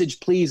message,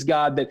 please,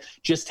 God, that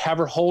just have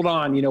her hold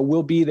on, you know,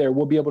 we'll be there,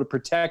 we'll be able to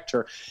protect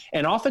her.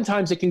 And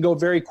oftentimes it can go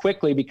very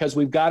quickly because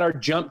we've got our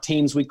jump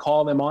teams, we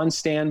call them, on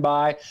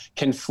standby,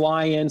 can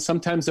fly in.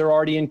 Sometimes they're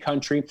already in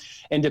country.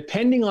 And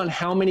depending on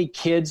how many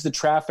kids the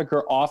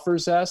trafficker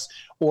offers us,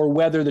 or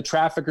whether the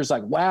trafficker's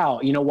like, wow,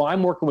 you know, well,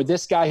 I'm working with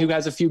this guy who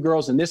has a few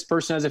girls and this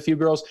person has a few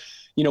girls,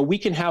 you know, we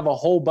can have a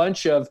whole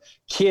bunch of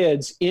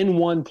kids in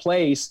one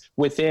place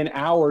within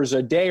hours,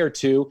 a day or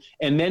two.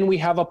 And then we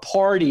have a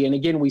party. And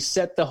again, we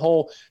set the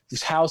whole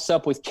house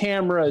up with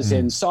cameras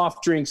and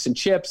soft drinks and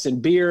chips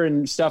and beer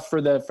and stuff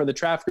for the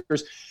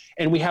traffickers.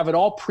 And we have it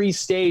all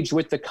pre-staged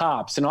with the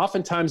cops. And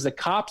oftentimes the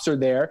cops are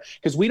there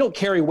because we don't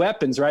carry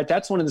weapons, right?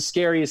 That's one of the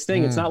scariest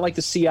things. It's not like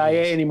the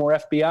CIA anymore,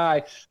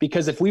 FBI,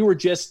 because if we were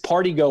just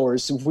party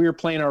goers, if we were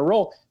playing our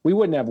role, we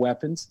wouldn't have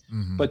weapons.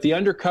 But the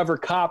undercover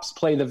cops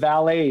play the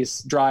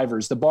valets,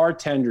 drivers, the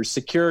bartenders,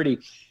 security.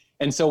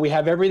 And so we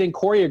have everything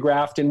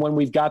choreographed. And when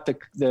we've got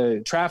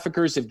the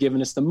traffickers have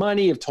given us the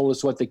money, have told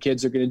us what the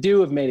kids are going to do,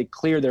 have made it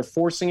clear they're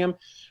forcing them,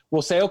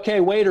 we'll say, okay,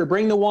 waiter,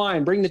 bring the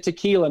wine, bring the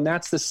tequila. And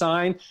that's the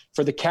sign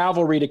for the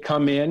cavalry to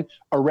come in,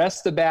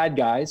 arrest the bad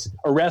guys,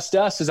 arrest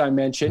us, as I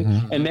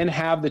mentioned, and then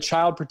have the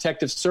Child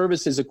Protective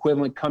Services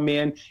equivalent come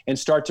in and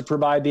start to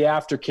provide the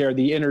aftercare,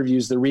 the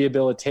interviews, the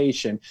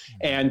rehabilitation.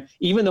 And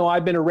even though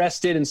I've been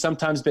arrested and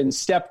sometimes been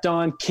stepped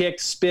on,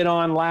 kicked, spit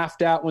on,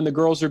 laughed at when the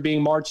girls are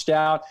being marched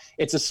out,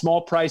 it's a small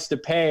price to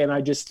pay. And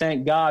I just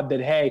thank God that,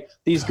 hey,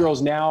 these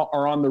girls now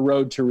are on the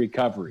road to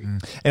recovery.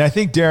 And I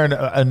think, Darren,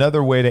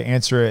 another way to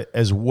answer it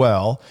as well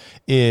well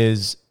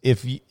is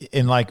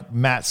and like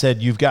Matt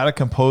said, you've got to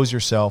compose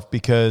yourself,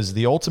 because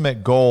the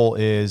ultimate goal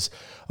is,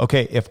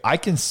 okay, if I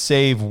can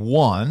save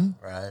one,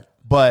 Right.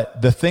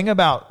 But the thing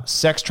about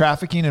sex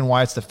trafficking and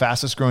why it's the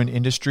fastest growing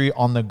industry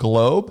on the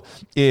globe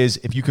is,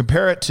 if you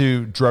compare it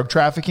to drug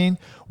trafficking,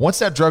 once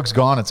that drug's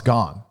gone, it's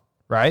gone,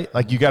 right?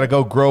 Like, you got to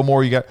go grow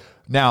more.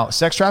 Now,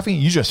 sex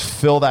trafficking, you just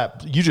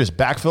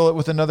backfill it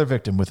with another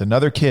victim, with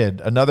another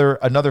kid,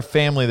 another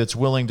family that's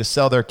willing to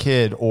sell their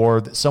kid,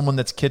 or someone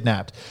that's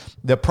kidnapped.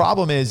 The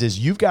problem is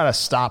you've got to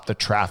stop the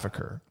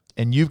trafficker.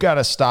 And you've got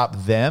to stop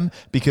them,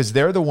 because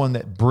they're the one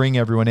that bring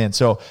everyone in.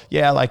 So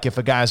yeah, like if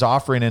a guy's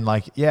offering, and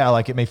like, yeah,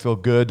 like it may feel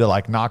good to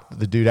like knock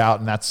the dude out.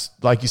 And that's,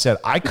 like you said,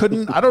 I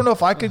don't know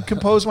if I could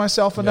compose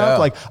myself enough. Yeah.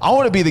 Like, I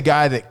want to be the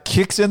guy that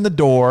kicks in the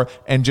door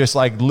and just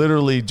like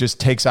literally just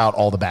takes out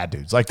all the bad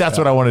dudes. Like, that's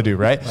what I want to do.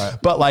 Right.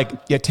 But like,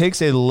 it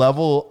takes a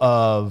level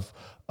of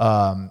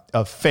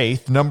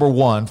faith, number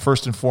one,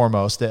 first and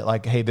foremost, that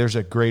like, hey, there's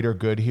a greater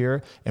good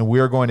here, and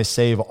we're going to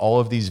save all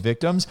of these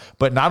victims,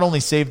 but not only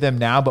save them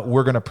now, but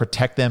we're going to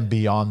protect them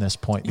beyond this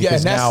point,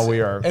 because now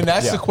we are. And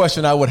that's the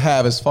question I would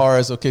have, as far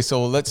as, okay,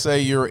 so let's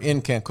say you're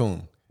in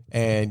Cancun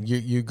and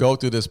you go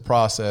through this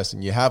process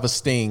and you have a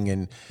sting,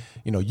 and,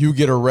 you know, you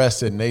get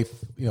arrested, and they,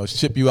 you know,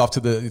 ship you off to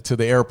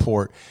the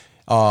airport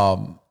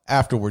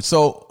afterwards.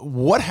 So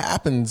what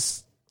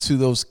happens to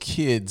those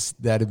kids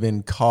that have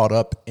been caught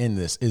up in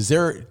this?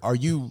 Are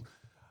you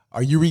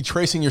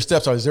retracing your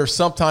steps? Or is there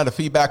some kind of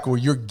feedback where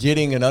you're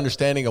getting an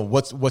understanding of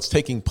what's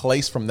taking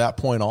place from that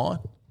point on?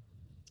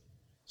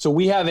 So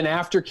we have an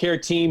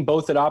aftercare team,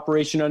 both at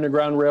Operation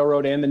Underground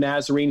Railroad and the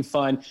Nazarene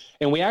Fund,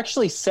 and we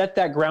actually set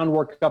that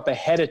groundwork up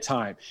ahead of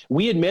time.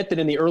 We admit that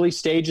in the early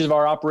stages of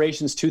our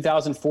operations,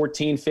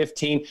 2014,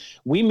 15,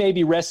 we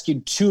maybe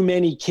rescued too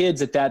many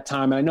kids at that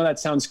time. And I know that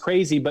sounds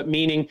crazy, but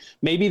meaning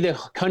maybe the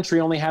country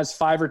only has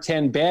 5 or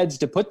 10 beds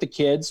to put the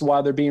kids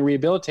while they're being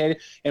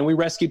rehabilitated, and we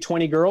rescued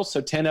 20 girls,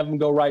 so 10 of them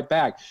go right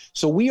back.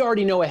 So we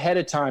already know ahead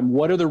of time,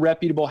 what are the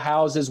reputable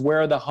houses,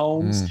 where are the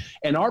homes,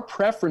 and our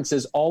preference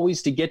is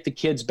always to get the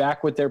kids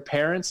back with their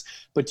parents.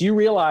 But do you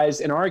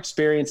realize, in our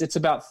experience, it's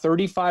about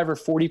 35 or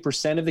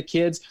 40% of the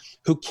kids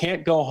who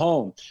can't go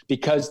home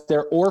because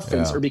they're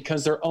orphans, or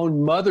because their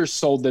own mother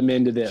sold them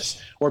into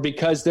this, or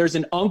because there's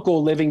an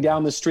uncle living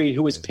down the street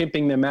who is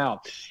pimping them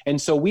out.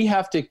 And so we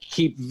have to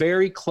keep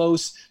very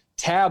close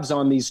tabs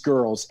on these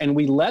girls, and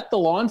we let the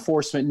law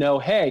enforcement know,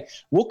 hey,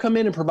 we'll come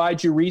in and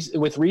provide you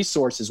with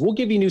resources. We'll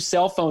give you new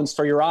cell phones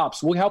for your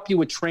ops. We'll help you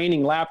with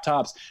training,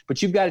 laptops,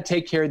 but you've got to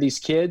take care of these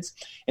kids.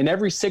 And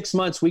every 6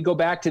 months, we go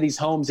back to these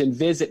homes and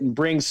visit and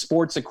bring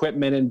sports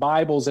equipment and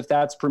Bibles, if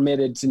that's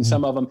permitted in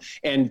some of them,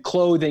 and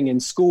clothing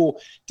and school,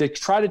 to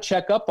try to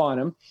check up on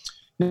them.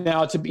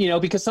 Now,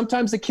 because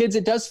sometimes the kids,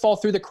 it does fall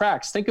through the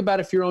cracks. Think about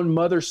if your own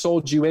mother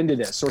sold you into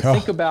this, or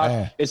think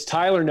about, as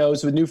Tyler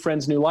knows with New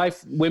Friends, New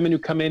Life, women who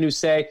come in who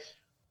say,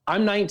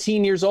 I'm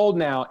 19 years old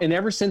now, and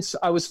ever since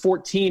I was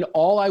 14,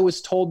 all I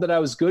was told that I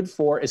was good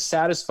for is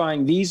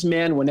satisfying these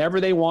men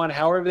whenever they want,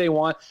 however they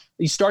want.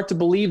 You start to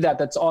believe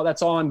that's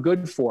all I'm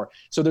good for.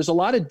 So there's a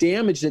lot of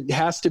damage that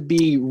has to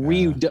be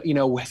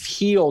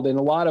healed, and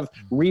a lot of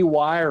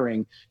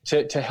rewiring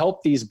to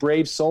help these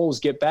brave souls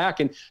get back.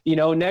 And,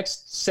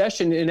 next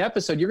session and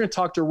episode, you're going to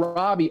talk to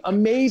Robbie,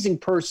 amazing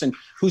person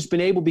who's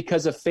been able,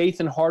 because of faith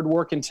and hard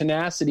work and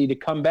tenacity, to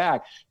come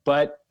back.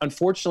 But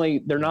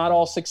unfortunately, they're not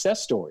all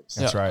success stories.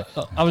 That's right.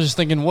 I was just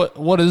thinking,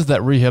 what is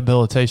that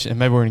rehabilitation? And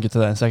maybe we're going to get to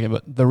that in a second,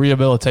 but the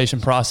rehabilitation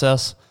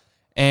process.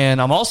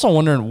 And I'm also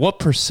wondering what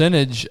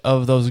percentage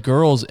of those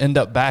girls end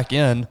up back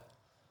in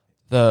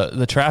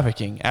the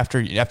trafficking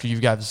after you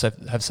guys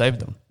have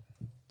saved them.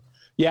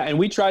 Yeah, and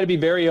we try to be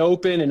very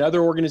open, and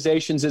other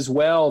organizations as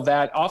well,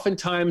 that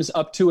oftentimes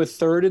up to a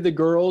third of the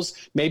girls,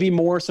 maybe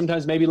more,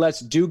 sometimes maybe less,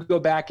 do go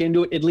back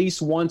into it at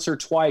least once or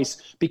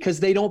twice, because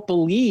they don't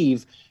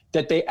believe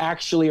that they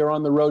actually are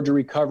on the road to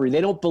recovery. They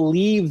don't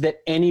believe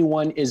that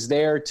anyone is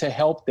there to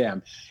help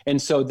them.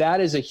 And so that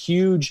is a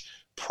huge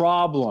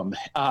problem.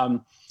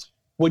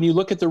 When you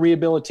look at the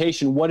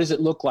rehabilitation, what does it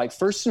look like?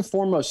 First and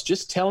foremost,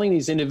 just telling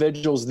these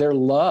individuals they're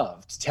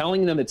loved,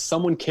 telling them that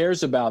someone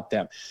cares about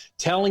them,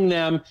 telling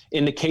them,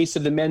 in the case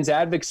of the men's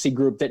advocacy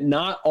group, that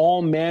not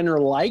all men are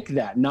like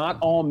that. Not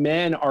all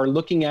men are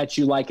looking at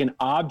you like an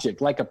object,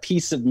 like a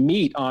piece of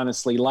meat,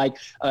 honestly, like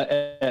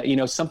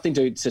something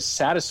to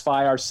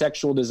satisfy our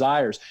sexual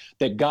desires,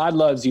 that God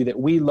loves you, that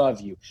we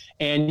love you.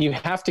 And you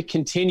have to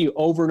continue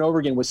over and over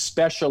again with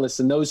specialists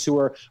and those who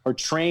are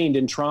trained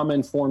in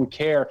trauma-informed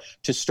care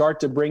to start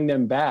to bring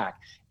them back.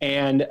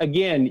 And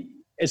again,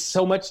 it's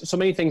so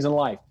many things in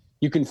life.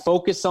 You can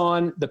focus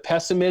on the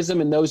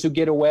pessimism and those who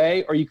get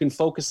away, or you can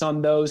focus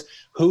on those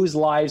whose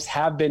lives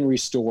have been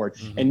restored.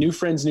 Mm-hmm. And New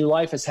Friends, New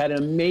Life has had an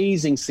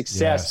amazing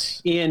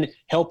success in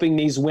helping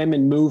these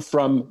women move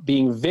from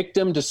being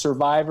victim to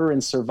survivor,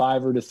 and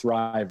survivor to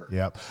thriver.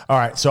 Yep. All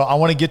right. So I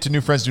want to get to New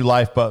Friends, New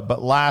Life,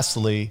 but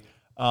lastly,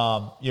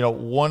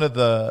 one of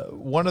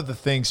the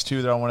things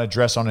too that I want to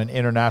address on an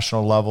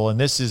international level, and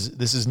this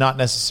is not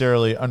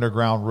necessarily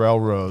Underground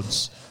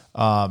Railroad's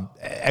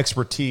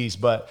expertise,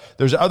 but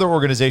there's other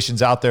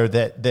organizations out there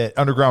that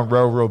Underground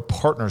Railroad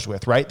partners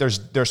with, right?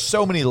 There's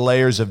so many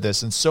layers of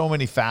this and so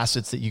many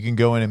facets that you can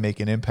go in and make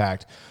an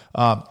impact.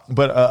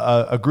 But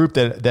a group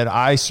that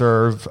I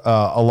serve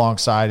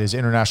alongside is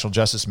International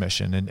Justice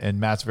Mission, and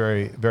Matt's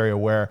very, very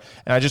aware.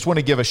 And I just want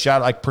to give a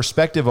shout, like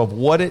perspective of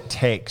what it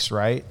takes,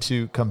 right,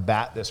 to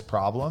combat this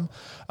problem.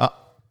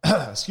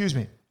 Excuse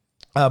me.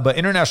 But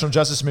International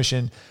Justice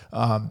Mission,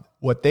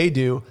 what they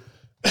do,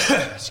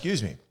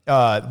 excuse me,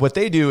 what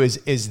they do is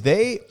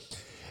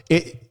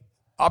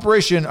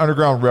Operation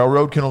Underground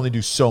Railroad can only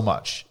do so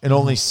much and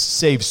only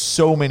save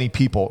so many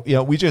people. You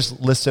know, we just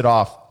listed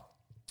off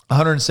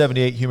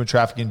 178 human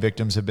trafficking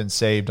victims have been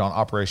saved on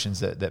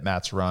operations that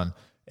Matt's run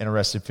and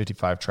arrested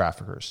 55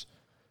 traffickers.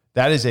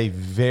 That is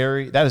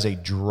a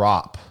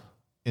drop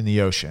in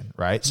the ocean,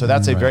 right? So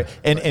that's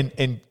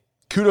and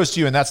kudos to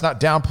you. And that's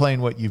not downplaying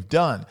what you've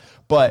done,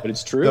 but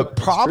it's true. The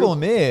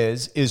problem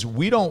is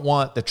we don't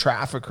want the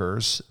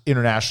traffickers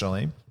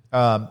internationally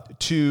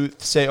to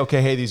say,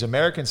 okay, hey, these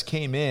Americans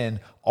came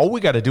in. All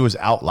we got to do is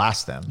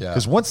outlast them,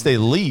 because once they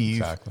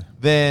leave,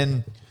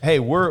 then hey,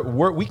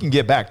 we can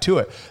get back to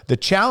it. The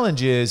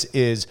challenge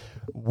is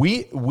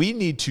we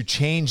need to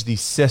change the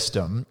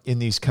system in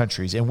these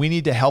countries, and we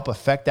need to help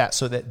affect that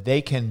so that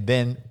they can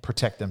then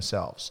protect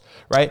themselves,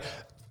 right?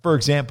 For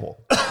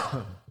example,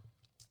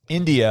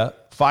 India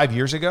 5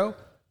 years ago,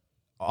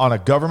 on a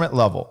government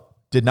level,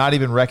 did not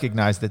even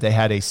recognize that they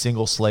had a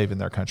single slave in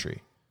their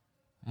country.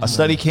 A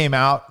study came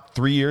out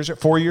 4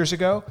 years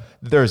ago.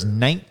 There's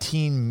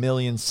 19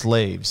 million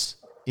slaves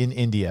in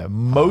India,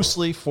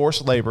 mostly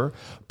forced labor,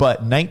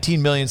 but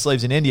 19 million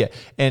slaves in India.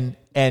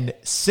 And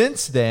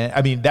since then,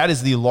 I mean, that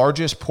is the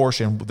largest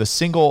portion, the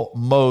single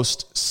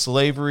most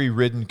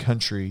slavery-ridden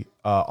country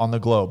on the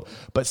globe.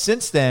 But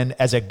since then,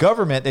 as a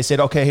government, they said,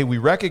 okay, hey, we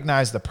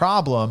recognize the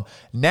problem.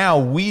 Now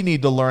we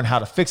need to learn how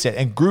to fix it.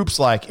 And groups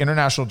like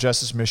International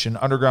Justice Mission,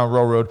 Underground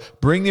Railroad,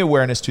 bring the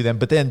awareness to them,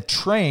 but then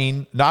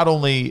train not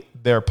only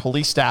their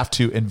police staff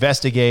to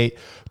investigate,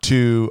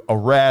 to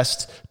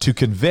arrest, to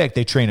convict.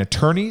 They train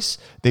attorneys,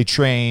 they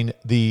train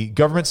the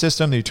government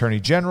system, the attorney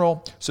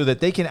general, so that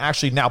they can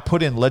actually now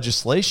put in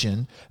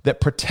legislation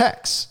that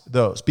protects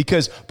those.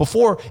 Because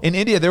before in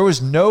India, there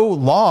was no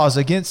laws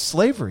against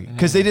slavery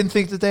because they didn't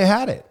think that they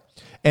had it.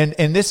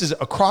 And this is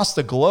across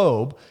the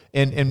globe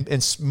in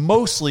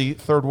mostly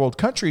third world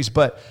countries,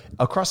 but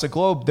across the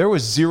globe, there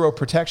was zero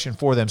protection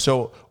for them.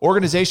 So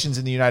organizations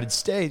in the United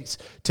States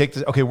take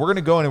this, okay, we're going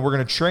to go in and we're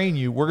going to train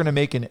you. We're going to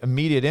make an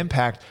immediate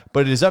impact,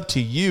 but it is up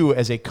to you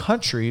as a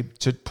country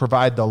to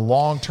provide the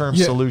long-term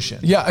solution.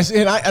 Yeah.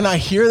 And I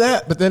hear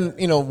that, but then,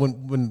 you know,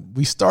 when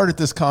we started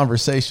this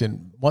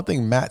conversation, one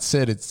thing Matt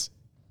said, it's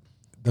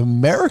the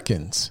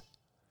Americans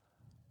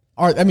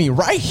are, I mean,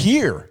 right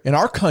here in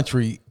our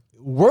country,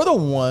 we're the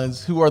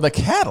ones who are the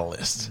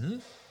catalyst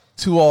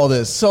to all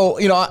this. So,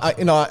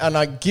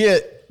 I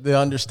get the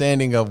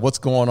understanding of what's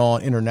going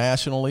on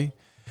internationally,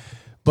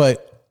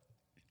 but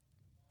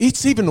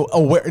it's even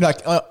aware,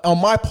 like on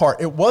my part,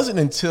 it wasn't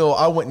until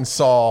I went and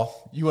saw,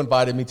 you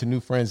invited me to New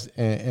Friends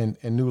and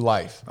New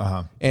Life.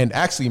 And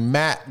actually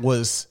Matt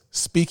was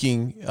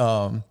speaking.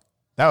 That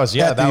was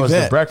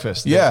the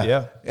breakfast.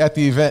 Yeah. At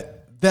the event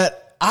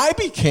that I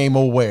became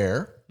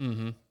aware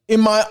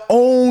in my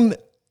own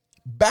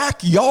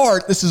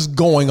backyard, this is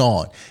going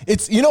on.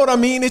 It's, you know what I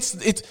mean?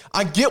 It's,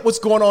 I get what's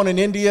going on in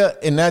India,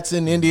 and that's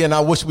in India. And I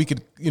wish we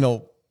could,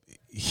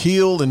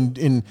 heal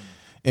and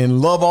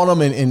love on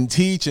them and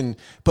teach.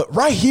 But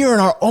right here in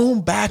our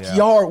own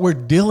backyard, we're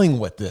dealing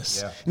with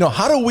this. Yeah.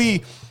 How do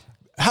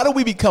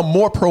we become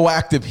more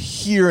proactive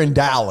here in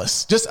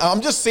Dallas?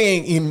 I'm just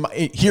saying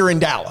here in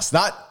Dallas,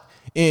 not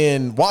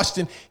in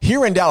Washington,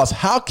 here in Dallas.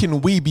 How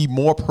can we be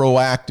more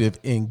proactive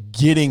in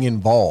getting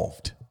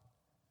involved?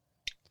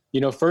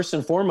 First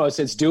and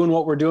foremost, it's doing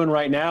what we're doing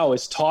right now,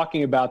 is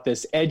talking about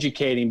this,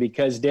 educating,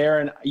 because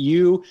Darren,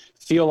 you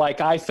feel like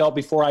I felt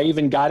before I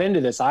even got into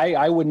this.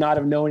 I would not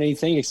have known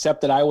anything except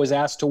that I was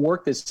asked to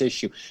work this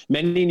issue.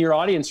 Many in your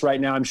audience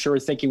right now, I'm sure, are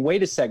thinking,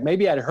 wait a sec,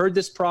 maybe I'd heard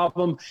this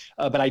problem,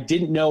 but I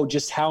didn't know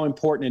just how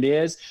important it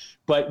is.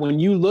 But when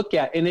you look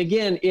at, and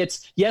again,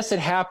 it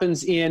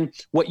happens in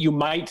what you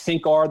might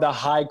think are the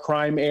high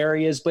crime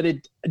areas, but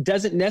it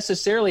doesn't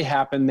necessarily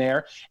happen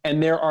there.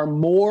 And there are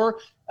more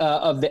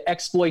of the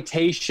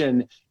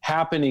exploitation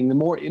happening, the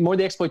more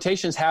the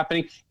exploitation is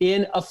happening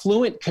in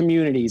affluent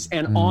communities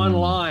and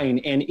online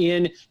and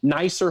in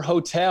nicer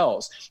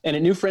hotels. And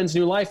at New Friends,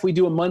 New Life, we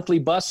do a monthly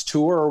bus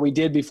tour, or we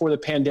did before the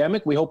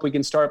pandemic. We hope we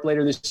can start up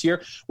later this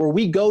year, where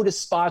we go to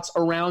spots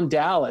around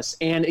Dallas.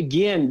 And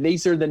again,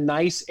 these are the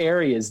nice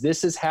areas.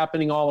 This is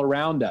happening all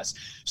around us.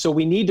 So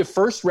we need to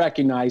first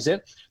recognize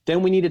it.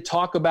 Then we need to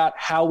talk about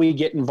how we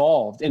get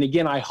involved. And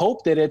again, I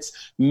hope that it's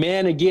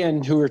men,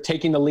 again, who are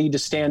taking the lead to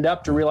stand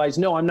up to realize,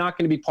 no, I'm not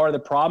going to be part of the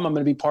problem. I'm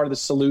going to be part of the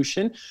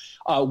solution.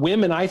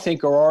 Women, I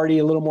think, are already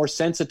a little more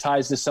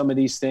sensitized to some of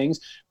these things.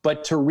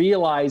 But to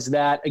realize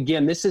that,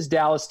 again, this is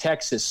Dallas,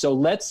 Texas. So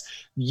let's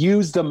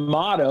use the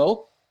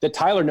motto that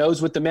Tyler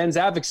knows with the men's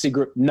advocacy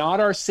group, not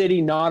our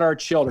city, not our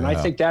children.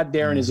 I think that,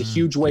 Darren, is a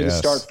huge way to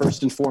start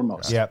first and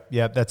foremost.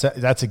 Yep.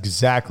 That's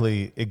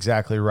exactly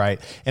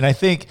right. And I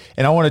think,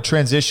 and I want to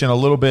transition a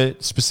little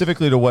bit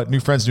specifically to what New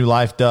Friends, New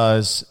Life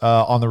does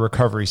on the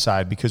recovery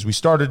side, because we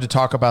started to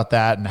talk about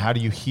that and how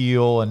do you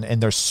heal,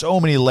 and there's so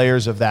many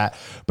layers of that.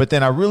 But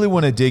then I really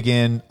want to dig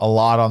in a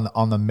lot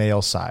on the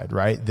male side,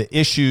 right? The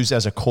issues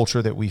as a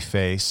culture that we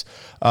face,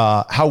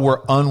 how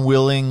we're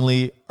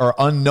unwillingly or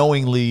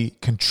unknowingly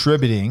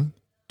contributing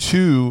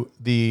to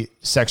the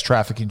sex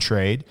trafficking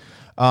trade.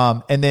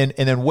 And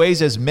then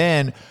ways as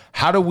men,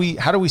 how do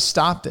we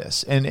stop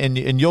this?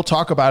 And you'll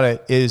talk about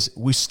it, is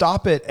we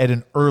stop it at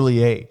an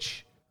early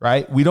age,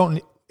 right?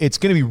 It's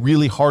going to be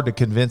really hard to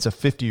convince a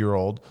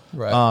 50-year-old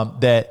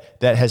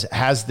that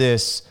has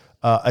this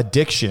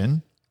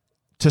addiction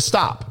to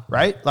stop,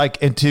 right?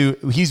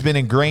 He's been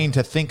ingrained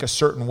to think a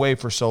certain way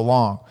for so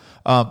long.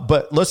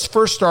 But let's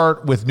first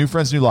start with New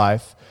Friends, New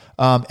Life.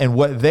 And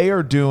what they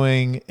are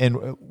doing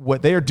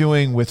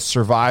with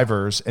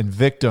survivors and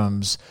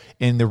victims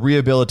in the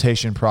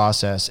rehabilitation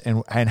process,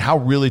 and how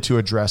really to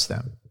address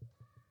them.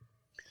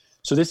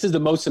 So this is the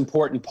most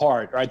important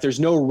part, right? There's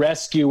no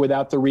rescue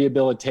without the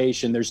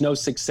rehabilitation. There's no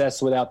success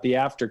without the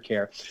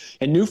aftercare.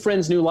 And New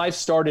Friends, New Life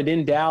started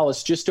in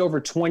Dallas just over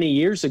 20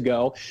 years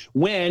ago,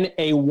 when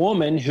a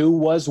woman who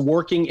was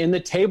working in the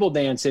table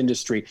dance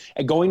industry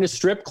and going to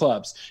strip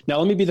clubs. Now,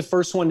 let me be the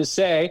first one to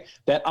say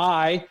that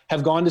I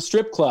have gone to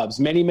strip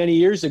clubs many, many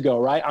years ago,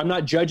 right? I'm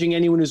not judging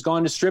anyone who's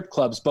gone to strip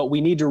clubs, but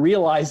we need to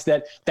realize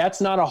that that's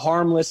not a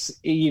harmless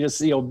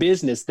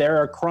business. There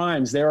are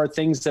crimes. There are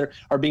things that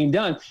are being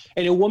done.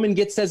 And a woman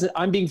says,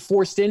 I'm being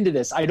forced into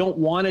this. I don't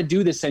want to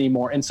do this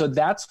anymore. And so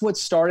that's what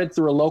started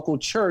through a local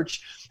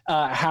church,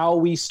 how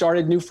we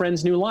started New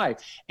Friends, New Life.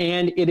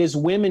 And it is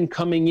women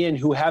coming in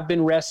who have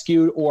been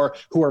rescued or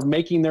who are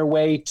making their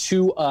way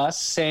to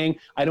us saying,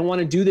 I don't want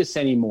to do this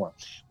anymore.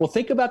 Well,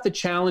 think about the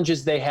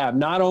challenges they have.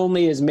 Not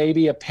only is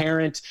maybe a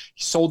parent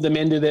sold them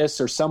into this,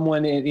 or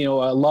someone, a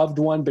loved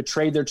one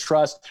betrayed their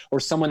trust, or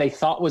someone they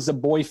thought was a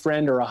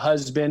boyfriend or a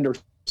husband or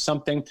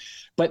something,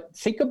 but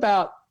think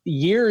about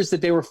years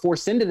that they were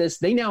forced into this.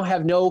 They now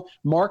have no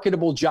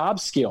marketable job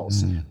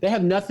skills. They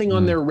have nothing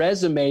on their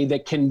resume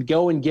that can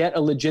go and get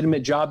a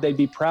legitimate job they'd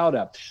be proud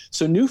of.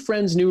 So New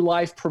Friends, New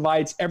Life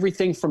provides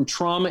everything from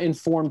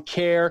trauma-informed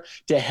care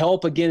to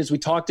help, again, as we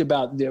talked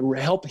about,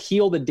 help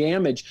heal the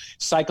damage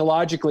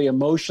psychologically,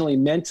 emotionally,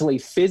 mentally,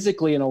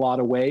 physically in a lot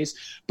of ways,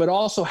 but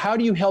also how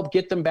do you help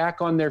get them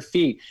back on their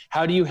feet?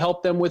 How do you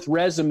help them with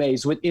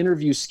resumes, with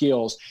interview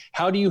skills?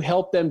 How do you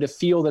help them to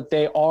feel that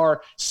they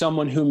are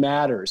someone who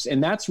matters?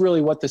 And that's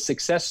really what the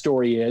success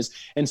story is.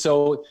 And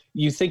so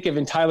you think of,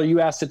 and Tyler, you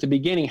asked at the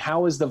beginning,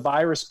 how is the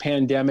virus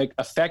pandemic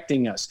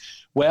affecting us?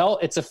 Well,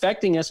 it's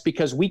affecting us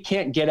because we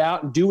can't get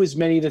out and do as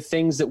many of the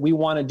things that we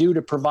want to do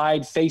to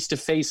provide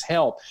face-to-face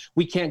help.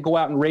 We can't go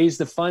out and raise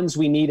the funds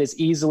we need as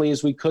easily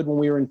as we could when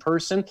we were in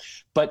person,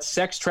 but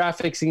sex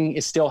trafficking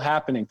is still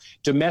happening.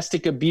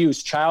 Domestic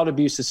abuse, child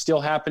abuse is still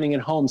happening in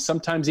homes,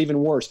 sometimes even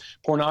worse.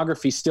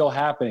 Pornography is still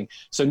happening.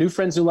 So New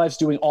Friends, New Life is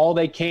doing all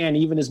they can,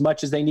 even as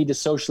much as they need to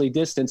socially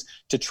distance,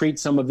 to treat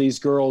some of these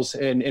girls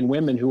and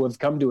women who have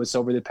come to us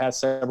over the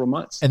past several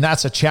months. And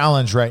that's a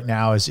challenge right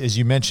now, as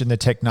you mentioned, the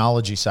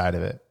technology side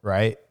of it,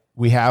 right?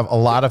 We have a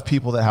lot of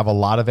people that have a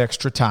lot of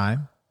extra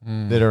time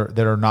that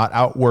are not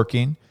out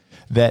working,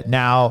 that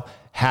now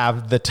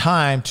have the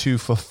time to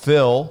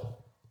fulfill,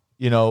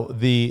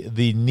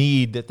 the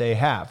need that they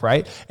have,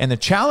 right? And the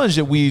challenge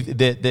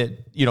that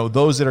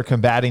those that are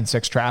combating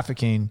sex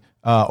trafficking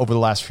over the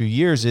last few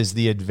years is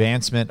the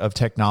advancement of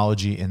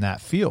technology in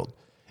that field.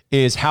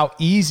 Is how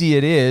easy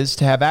it is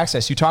to have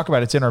access. You talk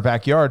about it's in our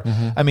backyard.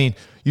 I mean,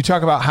 you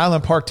talk about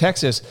Highland Park,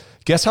 Texas.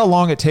 Guess how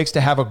long it takes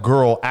to have a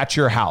girl at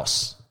your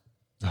house?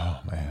 Oh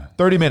man,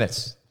 30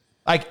 minutes.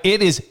 Like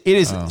it is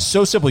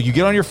so simple. You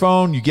get on your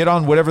phone, you get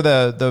on whatever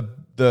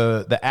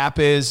the app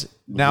is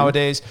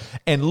nowadays,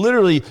 and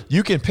literally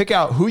you can pick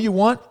out who you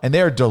want, and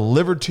they are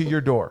delivered to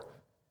your door.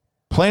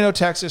 Plano,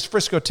 Texas,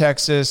 Frisco,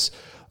 Texas,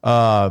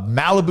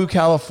 Malibu,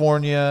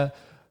 California,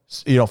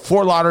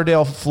 Fort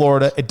Lauderdale,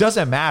 Florida. It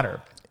doesn't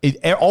matter.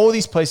 All of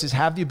these places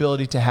have the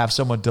ability to have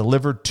someone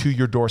delivered to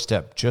your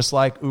doorstep, just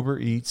like Uber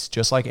Eats,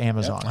 just like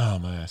Amazon. Oh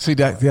man, see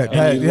that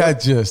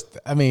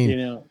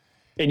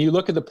and you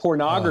look at the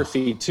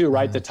pornography too,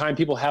 right? The time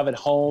people have at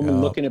home and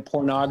looking at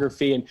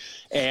pornography,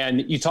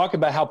 and you talk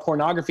about how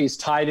pornography is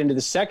tied into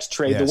the sex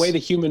trade. The way the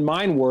human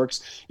mind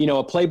works,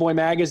 a Playboy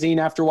magazine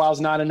after a while is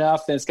not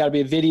enough. Then it's got to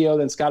be a video.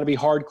 Then it's got to be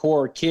hardcore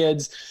or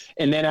kids.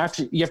 And then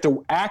after, you have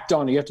to act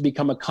on it. You have to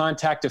become a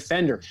contact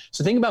offender.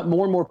 So think about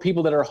more and more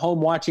people that are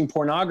home watching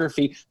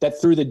pornography that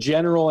through the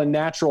general and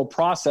natural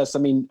process,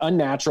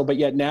 unnatural, but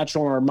yet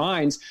natural in our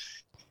minds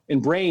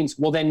and brains,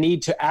 will then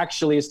need to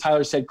actually, as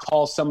Tyler said,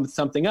 call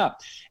something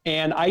up.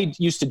 And I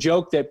used to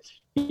joke that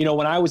You know,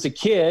 when I was a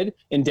kid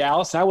in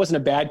Dallas, and I wasn't a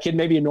bad kid,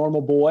 maybe a normal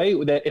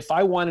boy, that if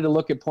I wanted to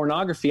look at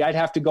pornography, I'd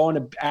have to go in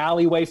an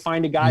alleyway,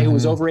 find a guy who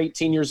was over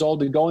 18 years old,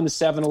 to go in the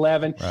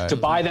 7-Eleven, to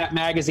buy that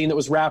magazine that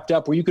was wrapped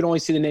up where you could only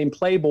see the name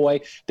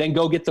Playboy, then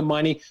go get the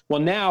money. Well,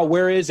 now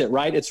where is it,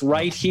 right? It's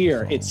right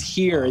here. It's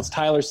here. As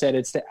Tyler said,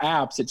 it's the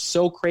apps. It's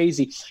so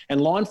crazy.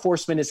 And law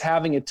enforcement is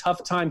having a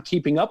tough time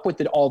keeping up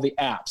with all the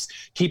apps,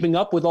 keeping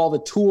up with all the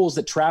tools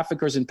that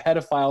traffickers and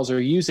pedophiles are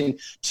using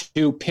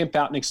to pimp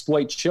out and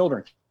exploit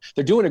children.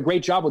 They're doing a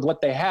great job with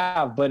what they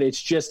have, but it's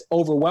just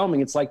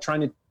overwhelming. It's like trying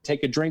to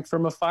take a drink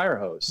from a fire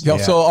hose. Yeah.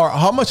 So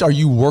how much are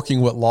you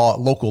working with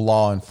local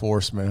law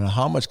enforcement, and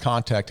how much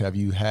contact have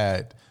you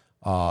had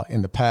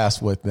in the past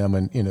with them?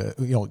 And,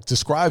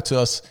 describe to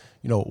us,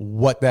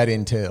 what that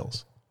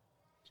entails.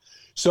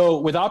 So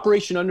with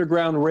Operation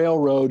Underground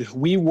Railroad,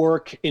 we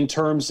work in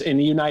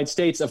the United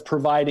States of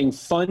providing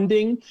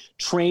funding,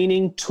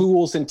 training,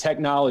 tools, and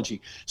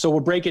technology. So we'll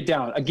break it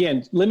down.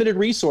 Again, limited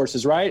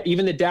resources, right?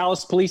 Even the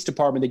Dallas Police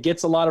Department that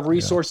gets a lot of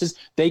resources,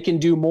 they can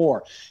do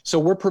more. So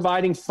we're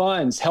providing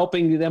funds,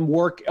 helping them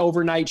work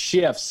overnight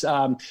shifts.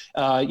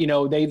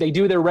 They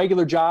do their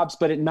regular jobs,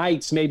 but at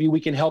nights, maybe we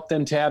can help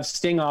them to have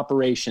sting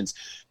operations.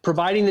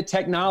 Providing the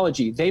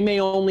technology. They may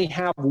only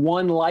have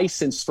one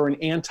license for an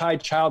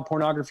anti-child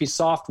pornography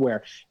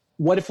software.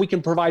 What if we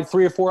can provide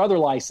 3 or 4 other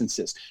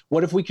licenses?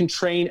 What if we can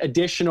train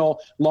additional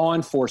law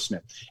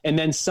enforcement? And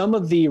then some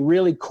of the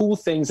really cool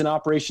things in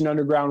Operation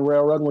Underground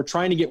Railroad, and we're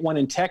trying to get one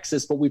in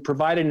Texas, but we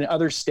provide it in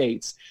other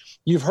states.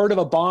 You've heard of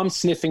a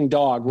bomb-sniffing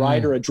dog,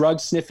 right? Or a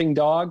drug-sniffing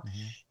dog?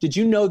 Did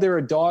you know there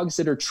are dogs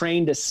that are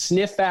trained to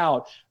sniff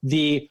out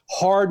the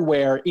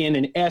hardware in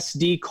an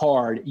SD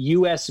card,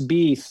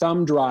 USB,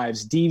 thumb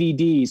drives,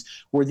 DVDs,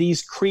 where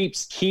these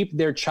creeps keep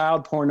their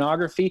child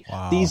pornography?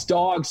 Wow. These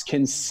dogs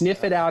can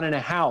sniff it out in a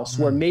house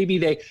where maybe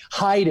they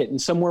hide it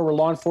and somewhere where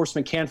law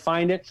enforcement can't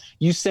find it.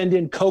 You send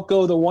in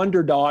Coco the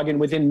Wonder Dog, and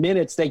within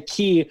minutes they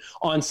key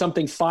on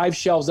something 5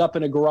 shelves up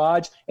in a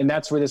garage, and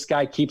that's where this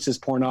guy keeps his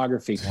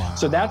pornography. Wow.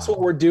 So that's what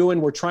we're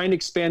doing. We're trying to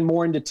expand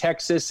more into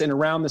Texas and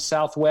around the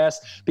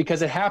Southwest,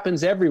 because it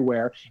happens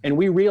everywhere. And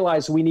we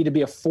realize we need to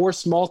be a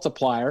force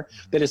multiplier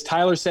that, as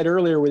Tyler said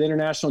earlier, with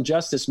International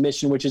Justice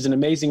Mission, which is an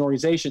amazing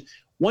organization,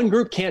 one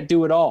group can't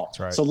do it all.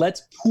 Right. So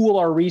let's pool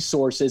our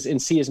resources and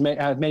see as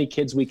many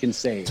kids we can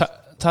save.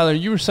 Tyler,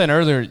 you were saying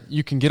earlier,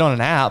 you can get on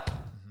an app,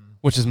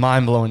 which is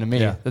mind blowing to me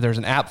that there's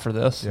an app for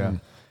this,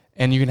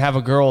 and you can have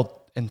a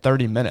girl in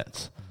 30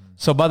 minutes.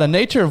 So by the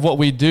nature of what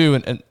we do,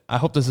 and I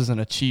hope this isn't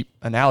a cheap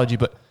analogy,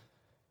 but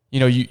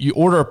you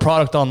order a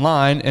product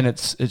online and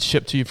it's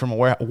shipped to you from a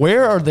warehouse.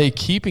 Where are they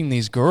keeping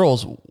these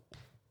girls?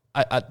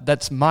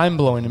 That's mind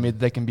blowing to me that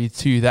they can be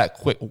to you that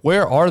quick.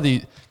 Where are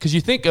the? Because you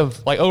think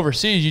of like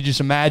overseas, you just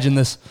imagine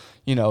this,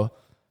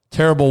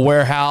 terrible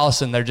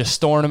warehouse and they're just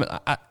storing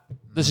them.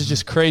 This is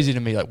just crazy to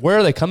me. Like, where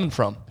are they coming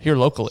from here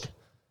locally?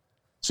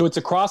 So it's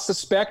across the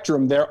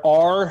spectrum. There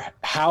are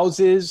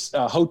houses,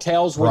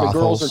 hotels where the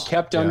girls are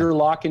kept under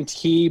lock and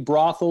key,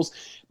 brothels.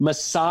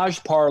 Massage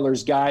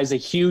parlors, guys, a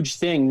huge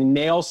thing.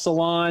 Nail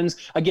salons.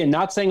 Again,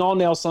 not saying all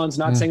nail salons,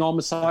 not saying all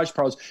massage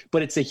parlors,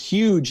 but it's a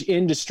huge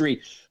industry.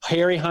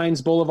 Harry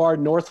Hines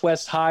Boulevard,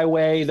 Northwest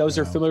Highway, those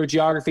are familiar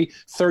geography,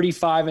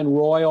 35 and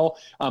Royal,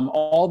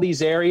 all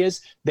these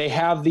areas, they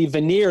have the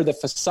veneer, the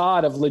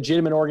facade of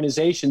legitimate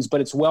organizations, but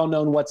it's well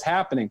known what's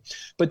happening.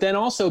 But then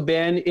also,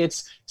 Ben,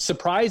 it's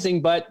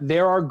surprising, but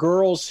there are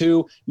girls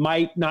who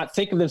might not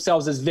think of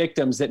themselves as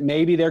victims, that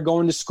maybe they're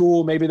going to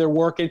school, maybe they're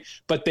working,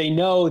 but they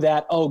know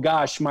that, oh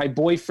gosh, my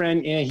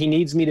boyfriend, he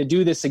needs me to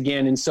do this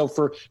again. And so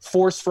for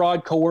force,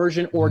 fraud,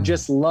 coercion, or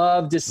just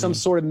love, just some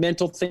sort of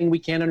mental thing we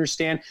can't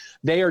understand,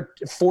 they are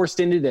forced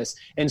into this.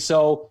 And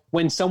so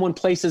when someone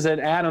places an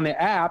ad on the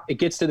app, it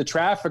gets to the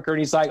trafficker and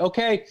he's like,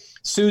 okay,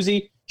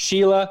 Susie,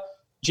 Sheila,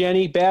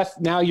 Jenny, Beth,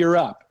 now you're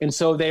up. And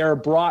so they are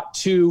brought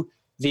to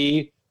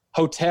the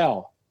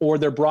hotel or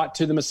they're brought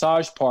to the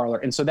massage parlor.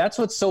 And so that's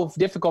what's so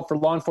difficult for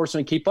law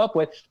enforcement to keep up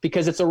with,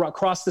 because it's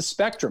across the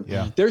spectrum.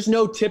 There's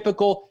no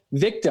typical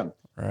victim.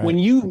 Right. When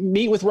you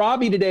meet with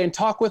Robbie today and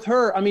talk with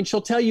her,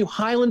 she'll tell you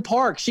Highland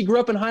Park. She grew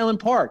up in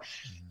Highland Park.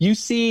 You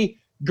see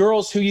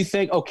girls who you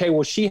think, okay,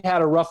 well, she had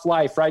a rough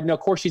life, right? No, of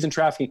course she's in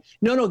trafficking.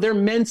 No, they're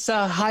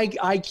Mensa high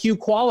IQ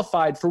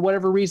qualified. For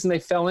whatever reason they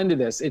fell into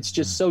this. It's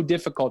just so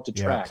difficult to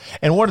track.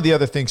 And one of the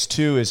other things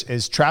too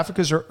is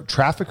traffickers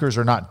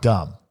are not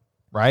dumb,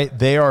 right?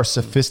 They are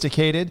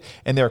sophisticated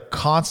and they're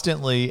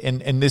constantly,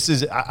 and this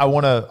is, I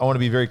want to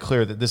be very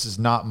clear that this is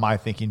not my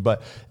thinking,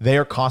 but they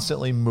are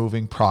constantly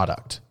moving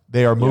product.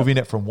 They are moving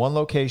it from one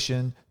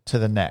location to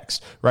the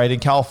next, right?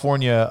 In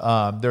California,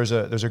 there's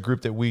a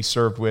group that we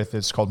served with.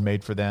 It's called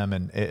Made for Them,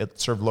 and it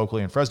served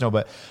locally in Fresno.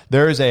 But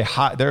there is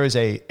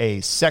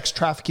a sex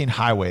trafficking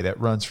highway that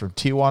runs from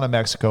Tijuana,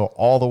 Mexico,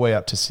 all the way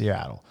up to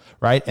Seattle,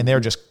 right? And they're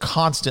just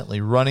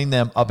constantly running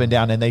them up and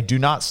down, and they do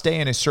not stay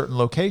in a certain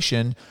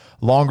location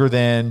longer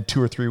than 2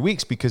 or 3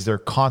 weeks because they're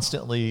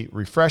constantly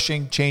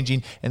refreshing,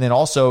 changing. And then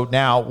also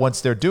now,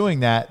 once they're doing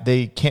that,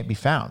 they can't be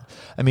found.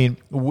 I mean,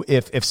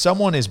 if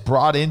someone is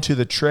brought into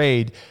the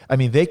trade, I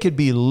mean, they could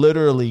be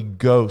literally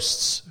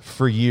ghosts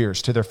for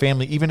years to their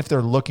family, even if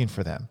they're looking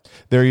for them.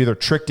 They're either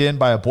tricked in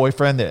by a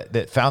boyfriend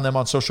that found them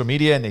on social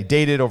media, and they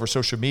dated over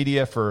social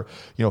media for,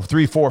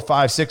 3, 4,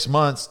 5, 6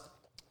 months.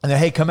 And then,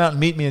 hey, come out and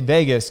meet me in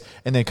Vegas,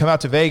 and then come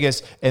out to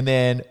Vegas, and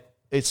then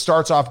it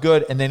starts off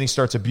good, and then he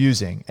starts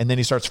abusing, and then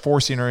he starts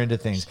forcing her into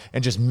things,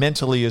 and just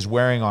mentally is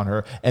wearing on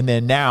her. And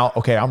then now,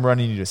 okay, I'm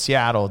running you to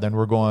Seattle, then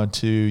we're going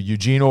to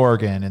Eugene,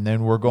 Oregon, and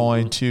then we're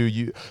going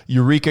to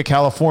Eureka,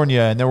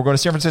 California, and then we're going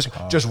to San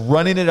Francisco, just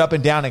running it up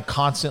and down and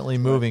constantly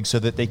moving so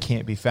that they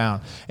can't be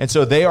found. And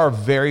so they are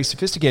very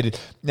sophisticated.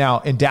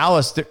 Now, in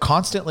Dallas,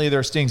 constantly there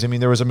are stings. I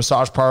mean, there was a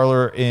massage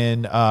parlor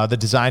in the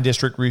Design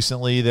District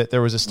recently that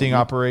there was a sting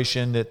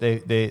operation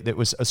that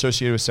was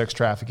associated with sex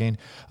trafficking.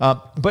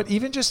 But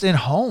even just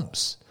in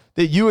homes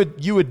that you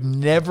would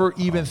never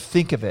even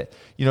think of it.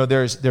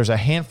 There's a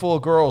handful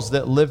of girls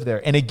that live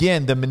there. And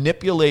again, the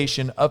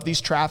manipulation of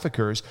these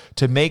traffickers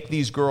to make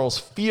these girls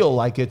feel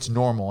like it's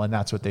normal, and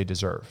that's what they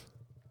deserve.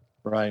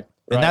 Right.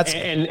 And that's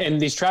and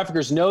these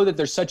traffickers know that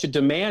there's such a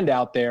demand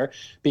out there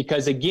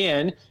because,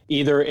 again,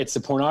 either it's a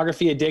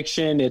pornography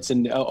addiction, it's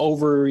an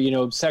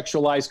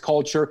sexualized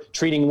culture,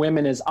 treating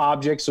women as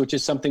objects, which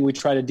is something we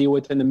try to deal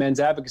with in the men's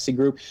advocacy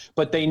group.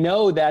 But they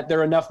know that there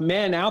are enough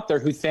men out there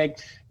who think,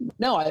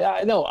 no,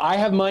 I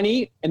have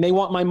money and they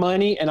want my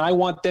money and I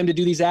want them to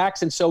do these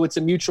acts. And so it's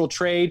a mutual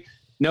trade.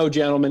 No,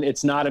 gentlemen,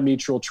 it's not a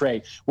mutual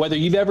trade. Whether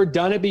you've ever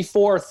done it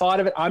before or thought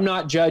of it, I'm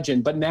not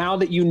judging. But now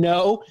that you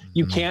know,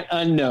 you can't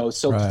unknow.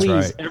 So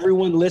please,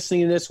 everyone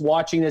listening to this,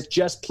 watching this,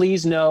 just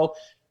please know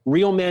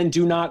real men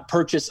do not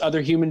purchase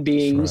other human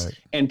beings.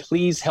 And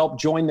please help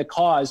join the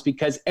cause,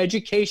 because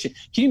education.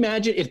 Can you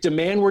imagine if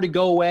demand were to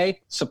go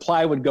away,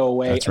 supply would go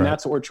away?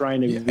 That's what we're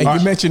trying to do. And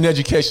you mentioned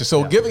education.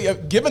 So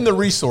given the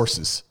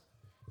resources,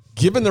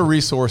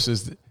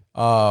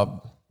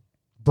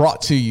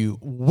 brought to you,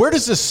 where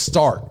does this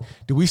start?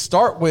 Do we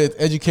start with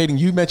educating?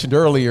 You mentioned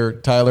earlier,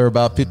 Tyler,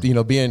 about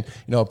 50, being,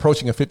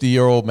 approaching a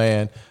 50-year-old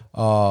man,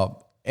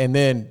 and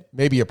then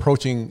maybe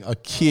approaching a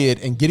kid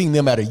and getting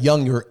them at a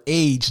younger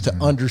age to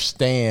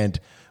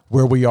understand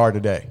where we are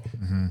today.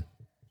 Mm-hmm.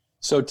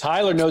 So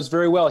Tyler knows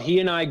very well.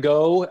 He and I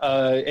go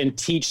and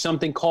teach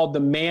something called the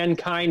Man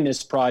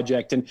Kindness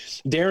Project. And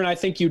Darren, I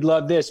think you'd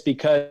love this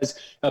because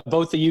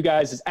both of you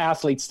guys as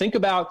athletes, think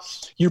about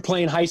you're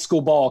playing high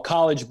school ball,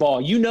 college ball.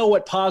 You know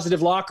what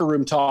positive locker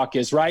room talk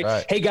is,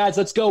 right? Hey, guys,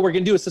 let's go. We're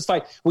going to do this. Let's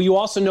fight. Well, you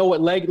also know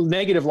what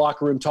negative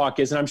locker room talk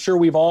is. And I'm sure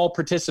we've all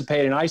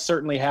participated. And I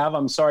certainly have,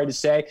 I'm sorry to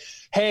say.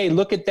 Hey,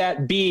 look at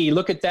that B.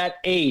 Look at that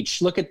H.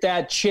 Look at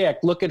that chick.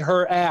 Look at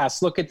her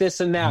ass. Look at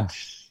this and that.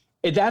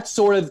 That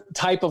sort of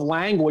type of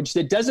language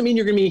that doesn't mean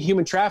you're going to be a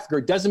human trafficker.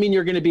 It doesn't mean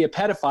you're going to be a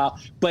pedophile,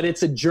 but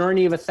it's a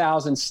journey of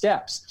 1,000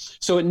 steps.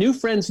 So at New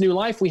Friends, New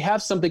Life, we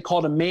have something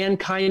called a Man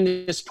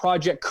Kindness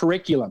Project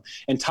curriculum.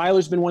 And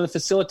Tyler's been one of the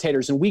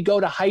facilitators. And we go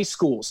to high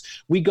schools.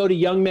 We go to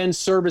young men's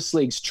service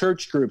leagues,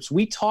 church groups.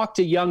 We talk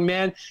to young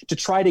men to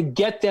try to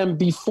get them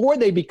before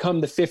they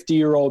become the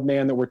 50-year-old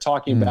man that we're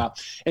talking about.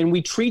 And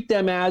we treat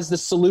them as the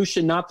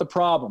solution, not the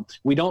problem.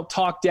 We don't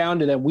talk down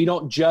to them. We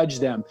don't judge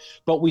them.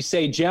 But we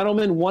say,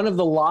 gentlemen, one of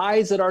the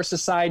lies that our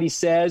society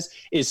says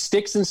is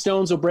sticks and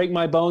stones will break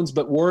my bones,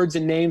 but words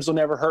and names will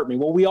never hurt me.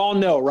 Well, we all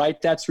know, right?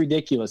 That's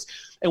ridiculous.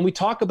 And we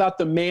talk about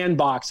the man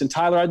box. And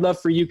Tyler, I'd love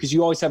for you, because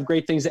you always have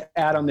great things to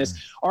add on this.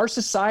 Our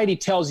society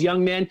tells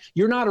young men,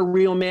 you're not a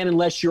real man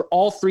unless you're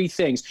all three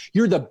things.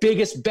 You're the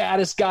biggest,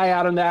 baddest guy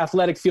out on the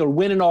athletic field,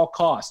 win at all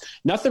costs.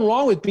 Nothing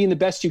wrong with being the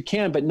best you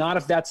can, but not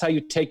if that's how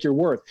you take your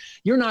worth.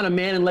 You're not a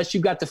man unless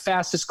you've got the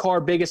fastest car,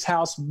 biggest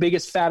house,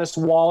 biggest, fattest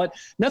wallet.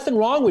 Nothing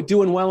wrong with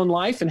doing well in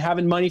life and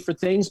having money for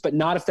things, but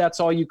not if that's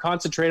all you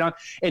concentrate on.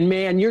 And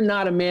man, you're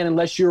not a man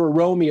unless you're a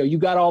Romeo. You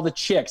got all the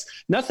chicks.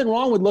 Nothing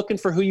wrong with looking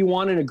for who you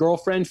want in a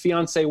girlfriend,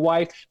 fiance,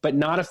 wife, but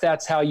not if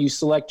that's how you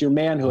select your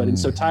manhood. And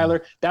so,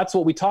 Tyler, that's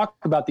what we talk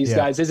about these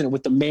guys, isn't it?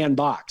 With the man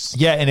box.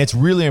 Yeah, and it's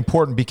really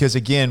important because,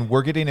 again,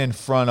 we're getting in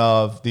front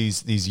of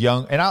these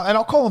young, and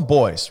I'll call them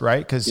boys,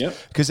 right?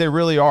 Because they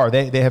really are.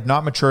 They have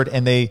not matured,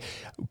 and they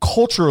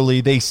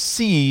culturally they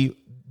see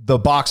the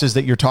boxes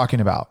that you're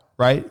talking about.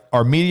 Right?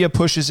 Our media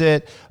pushes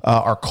it.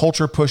 Our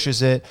culture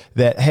pushes it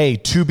that, hey,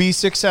 to be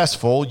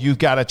successful, you've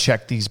got to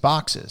check these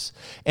boxes.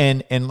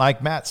 And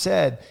like Matt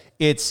said,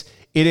 it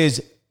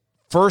is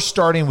first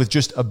starting with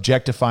just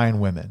objectifying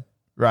women,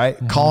 right?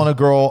 Mm-hmm. Calling a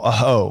girl a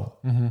hoe,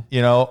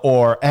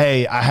 or,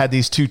 hey, I had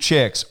these two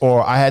chicks,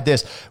 or I had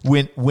this.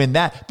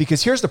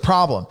 Because here's the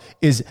problem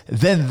is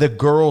then the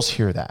girls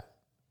hear that.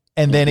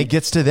 And then it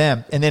gets to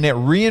them, and then it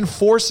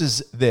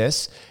reinforces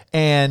this,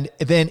 and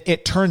then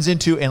it turns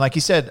into, and like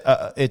you said,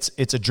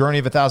 it's a journey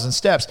of 1,000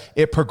 steps.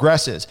 It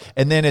progresses,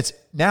 and then it's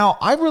now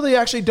I really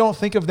actually don't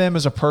think of them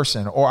as a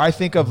person, or I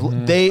think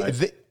of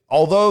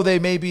although they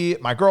may be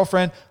my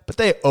girlfriend, but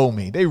they owe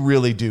me. They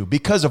really do,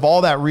 because of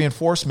all that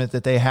reinforcement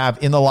that they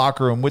have in the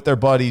locker room with their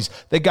buddies,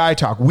 the guy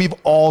talk. We've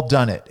all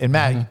done it. And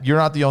Matt, you're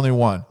not the only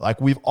one. Like,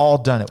 we've all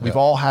done it. We've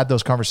all had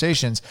those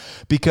conversations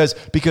because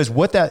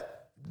what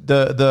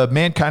the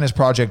Man Kindness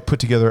Project put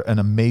together an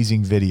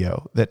amazing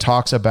video that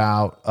talks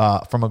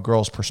about from a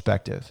girl's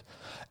perspective.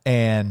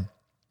 And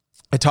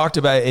I talked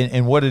about it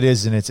and what it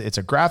is, and it's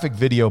a graphic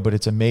video, but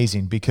it's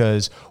amazing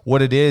because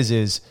what it is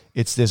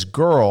it's this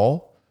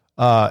girl,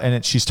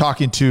 she's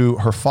talking to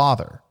her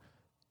father,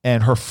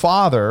 and her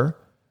father,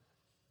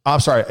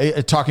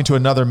 talking to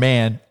another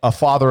man, a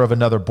father of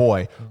another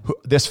boy.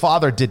 This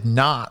father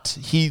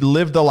he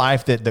lived the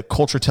life that the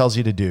culture tells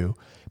you to do,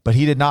 but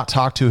he did not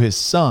talk to his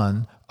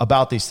son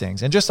about these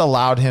things and just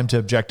allowed him to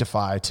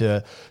objectify,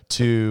 to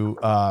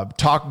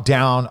talk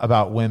down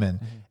about women.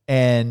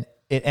 And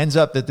it ends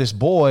up that this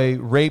boy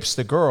rapes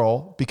the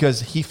girl because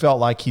he felt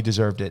like he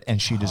deserved it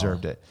and she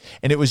deserved it.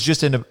 And it was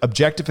just an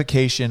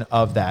objectification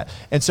of that.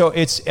 And so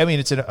it's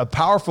a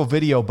powerful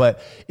video,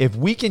 but if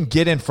we can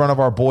get in front of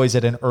our boys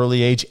at an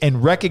early age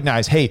and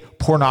recognize, hey,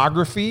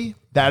 pornography,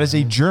 that is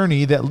a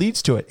journey that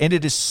leads to it. And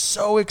it is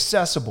so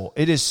accessible.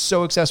 It is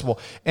so accessible.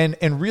 And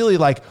really,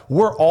 like,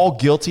 we're all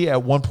guilty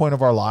at one point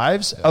of our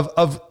lives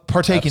of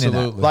partaking in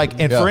that. Like,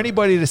 and for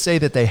anybody to say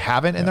that they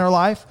haven't in their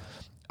life,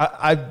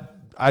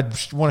 I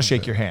want to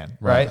shake your hand,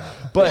 right?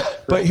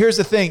 But here's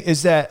the thing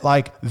is that,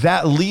 like,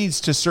 that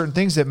leads to certain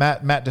things that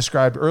Matt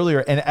described earlier.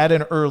 And at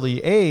an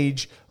early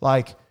age,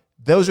 like,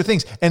 those are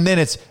things. And then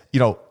it's,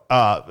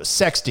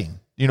 sexting.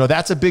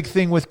 That's a big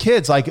thing with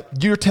kids. Like,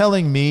 you're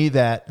telling me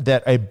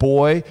that a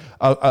boy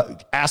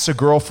asks a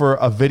girl for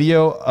a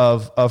video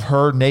of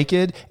her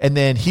naked, and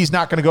then he's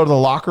not going to go to the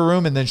locker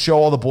room and then show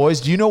all the boys.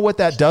 Do you know what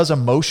that does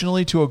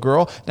emotionally to a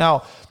girl?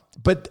 Now,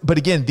 But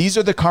again, these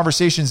are the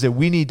conversations that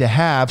we need to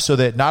have so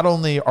that not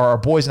only are our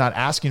boys not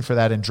asking for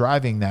that and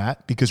driving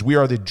that, because we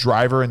are the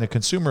driver and the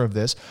consumer of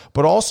this,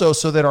 but also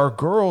so that our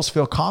girls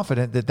feel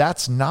confident that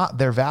that's not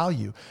their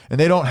value and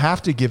they don't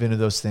have to give into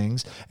those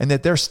things and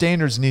that their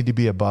standards need to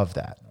be above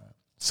that.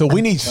 So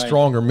we need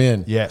stronger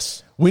men.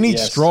 Yes. We need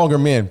stronger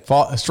men,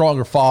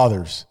 stronger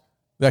fathers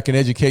that can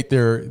educate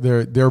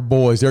their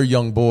boys, their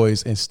young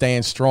boys, and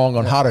stand strong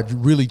on how to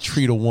really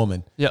treat a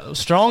woman. Yeah,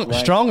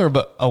 stronger,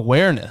 but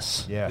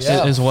awareness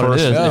is what it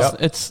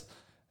is.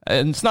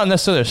 It's not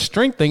necessarily a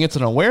strength thing. It's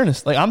an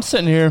awareness. Like, I'm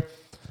sitting here,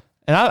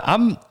 and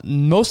I'm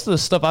most of the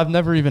stuff I've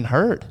never even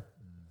heard.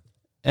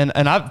 And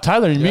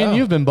Tyler, me and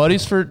you have been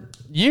buddies for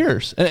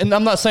years. And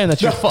I'm not saying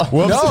that's your fault.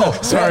 No,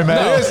 sorry,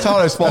 man. It is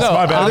Tyler's fault. No,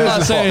 I'm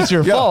not saying it's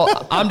your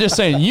fault. I'm just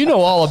saying,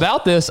 all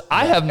about this.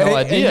 I have no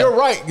idea. And you're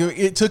right.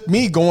 It took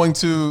me going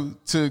to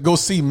go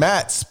see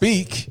Matt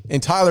speak,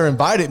 and Tyler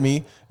invited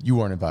me. You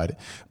weren't invited,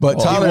 but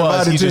Tyler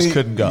invited me. He just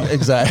couldn't go.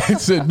 Exactly.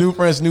 It's a New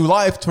Friends, New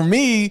Life for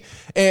me.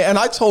 And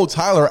I told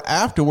Tyler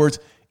afterwards,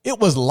 it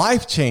was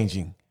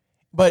life-changing.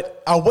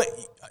 But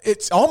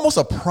it's almost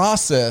a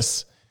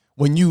process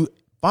when you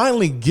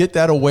finally get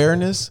that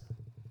awareness,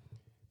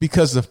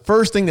 because the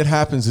first thing that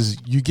happens is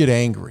you get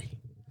angry.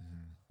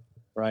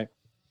 Right.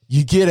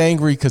 You get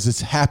angry because it's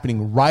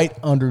happening right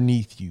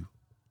underneath you,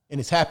 and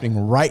it's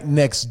happening right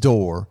next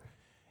door.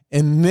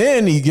 And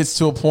then he gets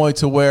to a point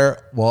to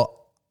where,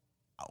 well,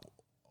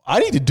 I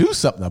need to do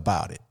something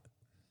about it.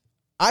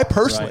 I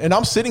personally, and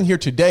I'm sitting here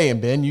today,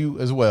 and Ben, you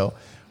as well.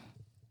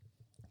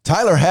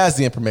 Tyler has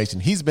the information.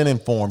 He's been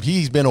informed.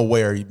 He's been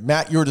aware.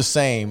 Matt, you're the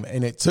same.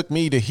 And it took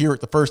me to hear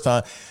it the first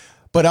time.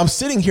 But I'm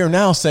sitting here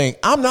now saying,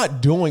 I'm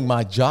not doing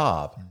my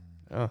job.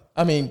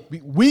 I mean,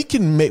 we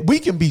can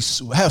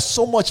have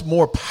so much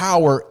more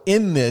power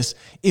in this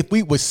if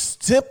we would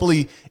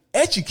simply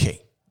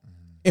educate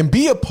and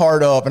be a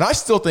part of. And I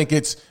still think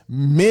it's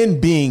men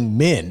being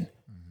men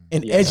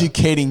and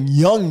educating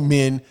young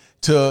men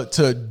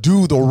to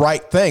do the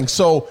right thing.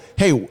 So,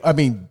 hey, I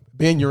mean,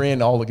 Ben, you're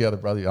in all together,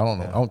 brother. I don't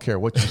know. I don't care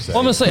what you say. Well,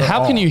 I'm going to say,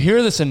 how can you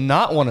hear this and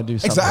not want to do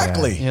something?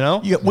 Exactly.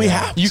 We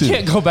have to. You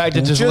can't go back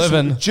to just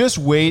living. Just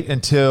wait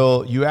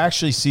until you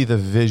actually see the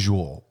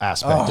visual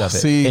aspect of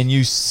it. And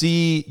you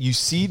see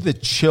the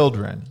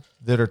children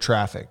that are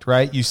trafficked,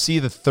 right? You see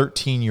the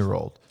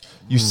 13-year-old.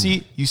 You see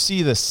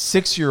the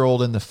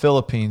 6-year-old in the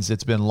Philippines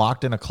that's been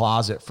locked in a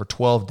closet for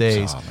 12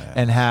 days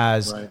and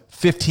has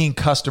 15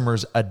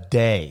 customers a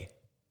day.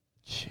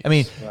 I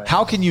mean,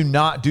 how can you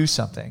not do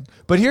something?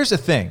 But here's the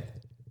thing.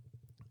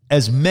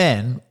 As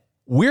men,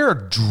 we're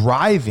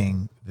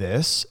driving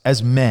this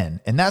as men.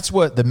 And that's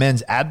what the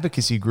men's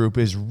advocacy group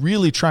is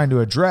really trying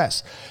to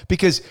address.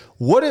 Because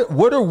what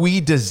are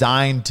we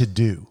designed to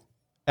do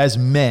as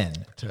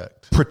men?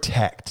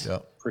 Protect.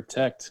 Yep.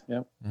 Protect.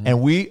 Yep.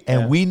 And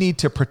we need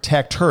to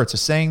protect her. It's a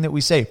saying that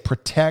we say,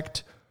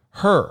 protect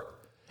her.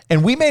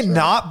 And we may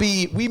not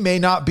be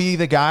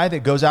the guy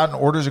that goes out and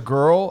orders a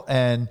girl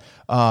and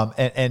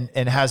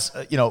has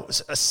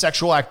a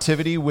sexual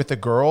activity with a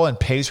girl and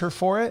pays her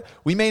for it.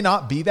 We may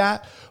not be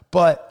that,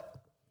 but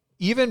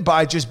even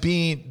by just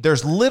being,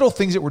 there's little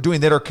things that we're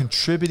doing that are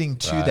contributing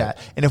to that.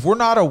 And if we're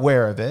not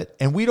aware of it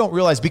and we don't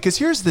realize, because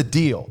here's the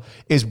deal,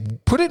 is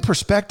put it in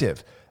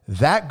perspective.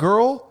 That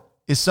girl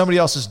is somebody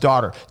else's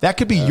daughter. That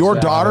could be your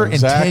daughter in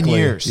 10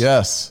 years.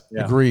 Yes.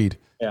 Yeah. Agreed.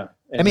 Yeah.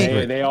 And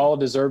they all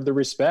deserve the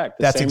respect.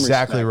 That's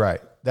exactly right.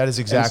 That is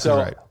exactly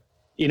right.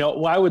 You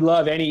know, I would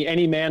love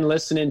any man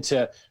listening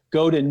to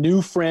go to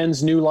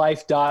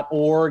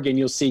newfriendsnewlife.org and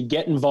you'll see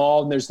Get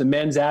Involved. And there's the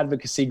men's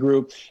advocacy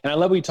group. And I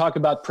love when you talk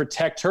about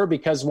protect her,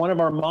 because one of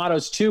our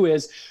mottos too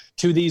is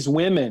to these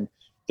women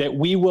that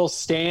we will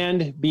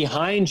stand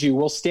behind you,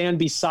 we'll stand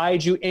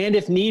beside you, and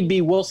if need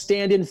be, we'll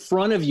stand in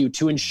front of you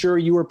to ensure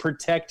you are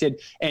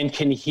protected and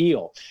can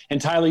heal.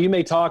 And Tyler, you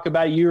may talk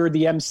about, you're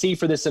the MC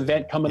for this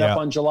event coming up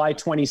on July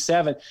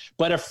 27th,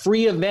 but a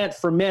free event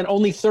for men,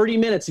 only 30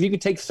 minutes. If you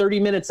could take 30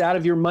 minutes out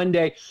of your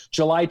Monday,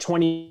 July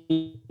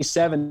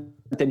 27th,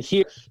 and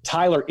hear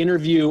Tyler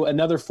interview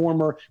another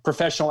former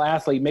professional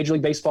athlete, Major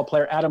League Baseball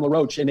player Adam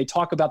LaRoche, and they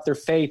talk about their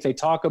faith. They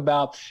talk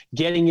about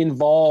getting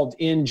involved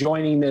in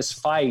joining this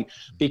fight,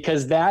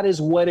 because that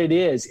is what it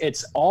is.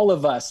 It's all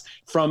of us,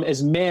 from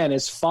as men,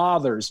 as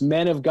fathers,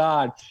 men of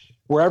God,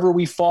 wherever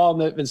we fall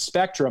in the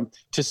spectrum,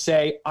 to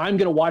say, I'm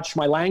going to watch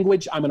my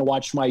language, I'm going to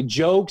watch my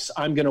jokes,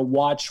 I'm going to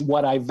watch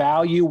what I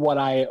value, what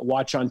I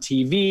watch on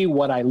TV,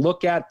 what I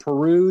look at,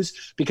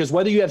 peruse, because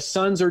whether you have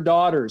sons or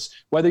daughters,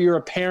 whether you're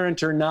a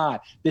parent or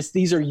not,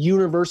 these are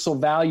universal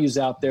values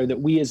out there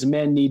that we as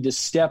men need to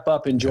step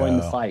up and join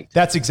the fight.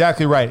 That's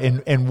exactly right.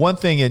 And one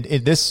thing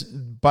in this,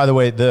 by the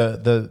way,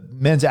 the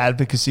men's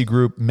advocacy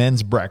group,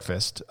 Men's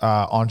Breakfast,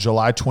 on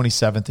July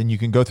 27th, and you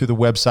can go through the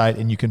website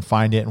and you can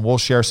find it, and we'll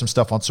share some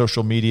stuff on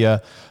social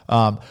media.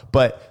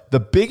 But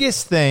the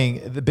biggest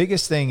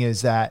thing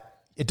is that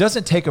it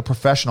doesn't take a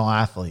professional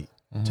athlete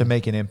to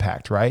make an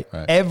impact, right?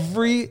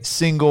 Every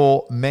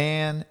single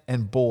man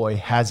and boy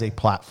has a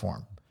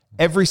platform,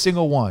 every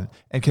single one,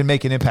 and can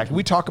make an impact.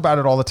 We talk about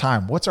it all the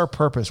time. What's our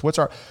purpose?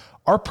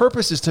 Our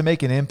purpose is to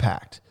make an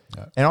impact.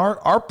 And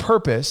our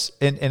purpose,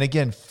 and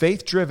again,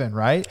 faith-driven,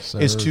 right,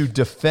 is to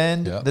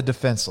defend the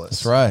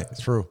defenseless. That's right.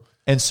 It's true.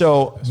 And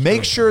so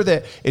make sure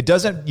that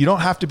you don't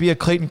have to be a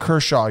Clayton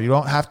Kershaw. You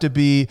don't have to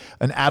be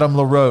an Adam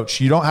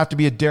LaRoche. You don't have to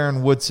be a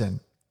Darren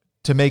Woodson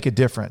to make a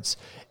difference.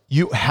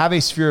 You have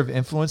a sphere of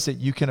influence that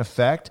you can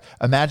affect.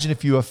 Imagine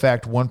if you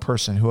affect one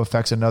person who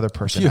affects another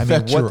person. You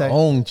affect your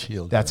own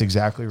children. That's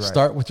exactly right.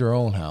 Start with your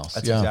own house.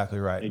 That's exactly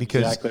right.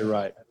 Because exactly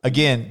right.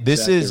 Again,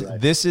 this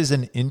is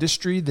an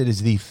industry that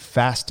is the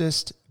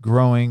fastest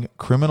growing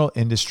criminal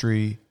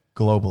industry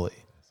globally.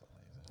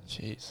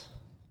 Jeez.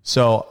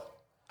 So,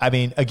 I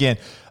mean, again,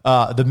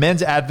 the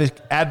men's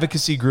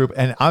advocacy group,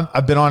 and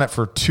I've been on it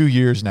for 2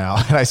 years now,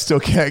 and I still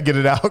can't get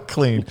it out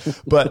clean.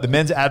 But the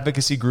men's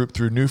advocacy group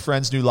through New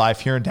Friends, New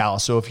Life here in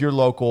Dallas. So if you're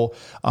local,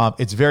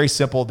 it's very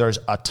simple. There's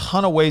a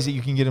ton of ways that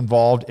you can get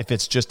involved. If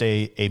it's just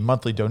a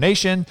monthly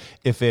donation,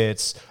 if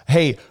it's,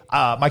 hey,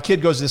 my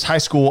kid goes to this high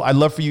school, I'd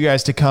love for you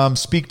guys to come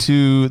speak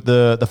to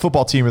the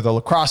football team or the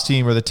lacrosse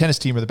team or the tennis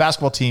team or the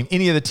basketball team,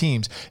 any of the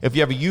teams. If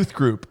you have a youth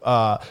group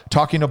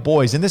talking to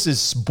boys, and this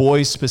is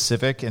boys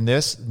specific, and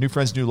this New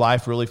Friends, New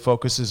Life really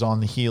focuses on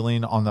the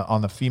healing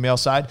on the female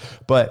side.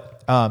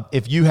 But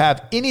if you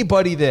have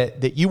anybody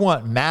that you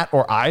want Matt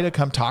or I to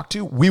come talk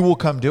to, we will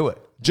come do it.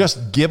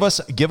 Just give us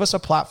a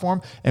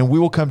platform and we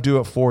will come do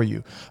it for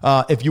you.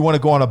 If you want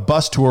to go on a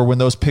bus tour when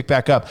those pick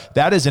back up,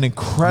 that is an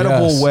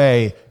incredible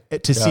way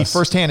to see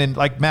firsthand. And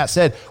like Matt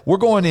said, we're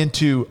going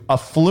into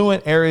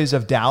affluent areas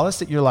of Dallas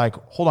that you're like,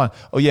 hold on.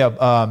 Oh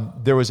yeah.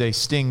 There was a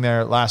sting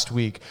there last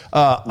week.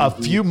 A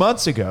few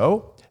months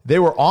ago, they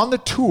were on the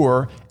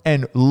tour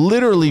and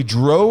literally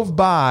drove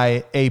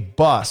by a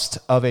bust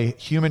of a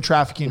human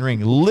trafficking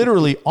ring.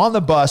 Literally on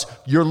the bus,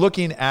 you're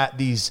looking at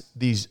these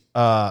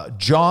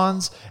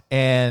Johns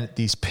and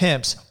these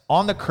pimps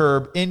on the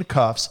curb in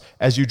cuffs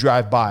as you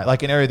drive by,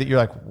 like an area that you're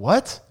like,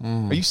 what?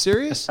 Are you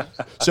serious?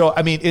 So,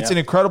 I mean, it's an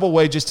incredible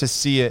way just to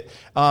see it.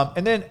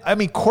 And then, I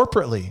mean,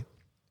 corporately,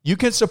 you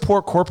can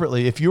support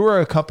corporately. If you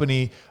are a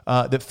company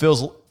that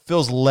feels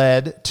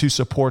led to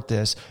support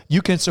this,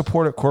 you can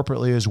support it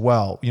corporately as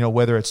well. You know,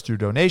 whether it's through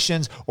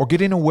donations or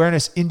getting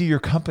awareness into your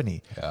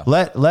company. Yeah.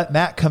 Let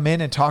Matt come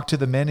in and talk to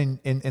the men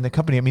in the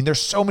company. I mean, there's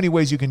so many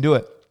ways you can do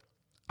it.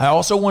 I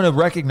also want to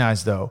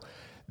recognize, though,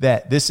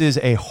 that this is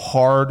a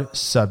hard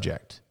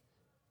subject,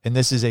 and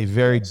this is a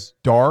very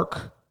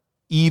dark,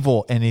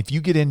 evil, and if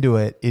you get into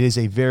it, it is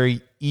a very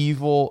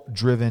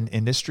evil-driven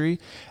industry.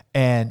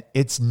 And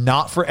it's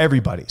not for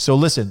everybody. So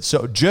listen,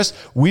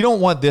 we don't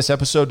want this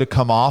episode to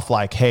come off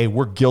like, hey,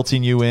 we're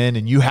guilting you in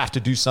and you have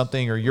to do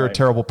something or you're a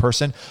terrible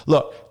person.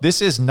 Look,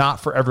 this is not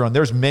for everyone.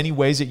 There's many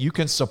ways that you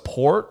can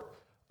support.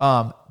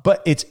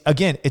 But it's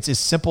as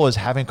simple as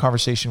having a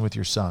conversation with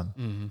your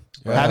son,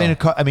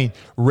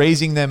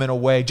 raising them in a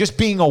way, just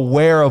being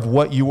aware of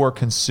what you are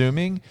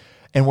consuming.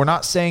 And we're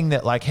not saying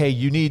that like, hey,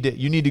 you need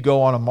to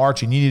go on a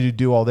march and you need to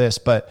do all this,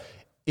 but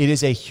it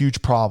is a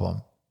huge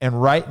problem. And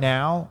right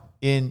now,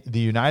 in the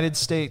United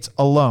States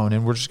alone,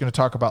 and we're just going to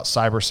talk about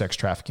cyber sex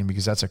trafficking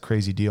because that's a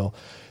crazy deal.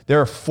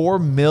 There are 4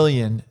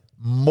 million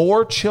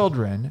more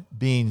children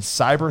being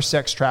cyber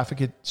sex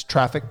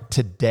trafficked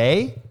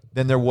today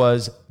than there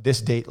was this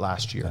date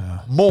last year.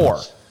 More.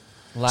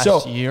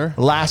 Last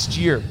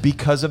year,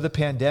 because of the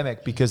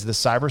pandemic, because the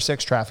cyber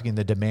sex trafficking,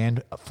 the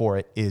demand for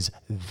it is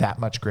that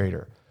much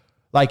greater.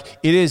 Like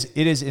it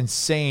is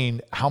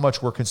insane how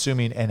much we're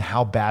consuming and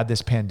how bad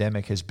this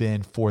pandemic has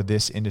been for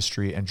this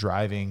industry and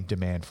driving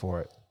demand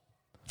for it.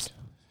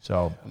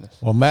 So,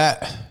 well,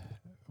 Matt,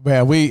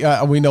 man, we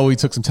know we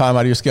took some time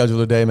out of your schedule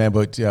today, man,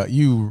 but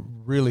you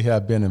really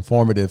have been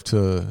informative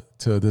to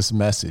this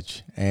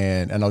message.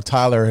 And I know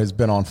Tyler has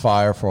been on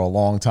fire for a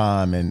long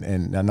time,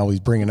 and I know he's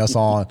bringing us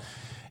on.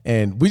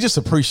 And we just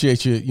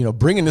appreciate you,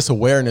 bringing this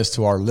awareness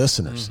to our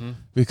listeners,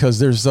 because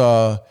there's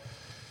a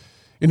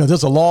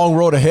long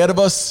road ahead of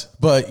us.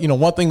 But,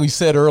 one thing we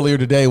said earlier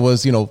today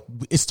was,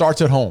 it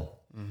starts at home.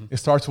 It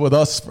starts with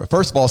us.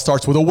 First of all, it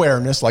starts with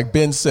awareness. Like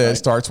Ben said, It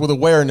starts with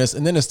awareness.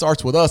 And then it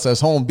starts with us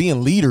as home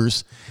being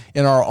leaders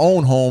in our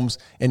own homes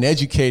and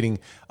educating.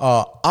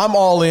 I'm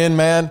all in,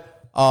 man.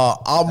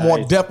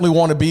 Definitely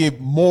want to be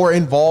more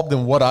involved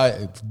than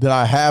than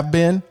I have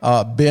been.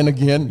 Ben,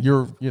 again,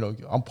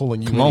 I'm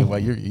pulling you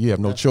anyway. You have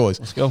no choice.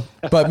 Let's go.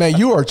 But man,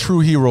 you are a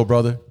true hero,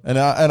 brother. And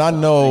I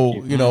know,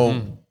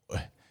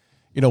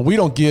 we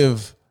don't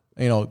give,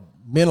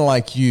 men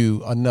like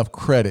you enough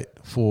credit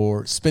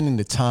for spending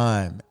the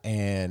time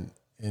and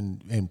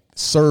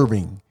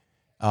serving,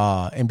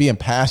 and being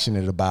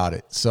passionate about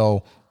it.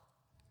 So,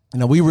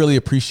 we really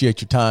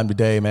appreciate your time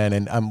today, man.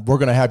 And we're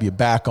going to have you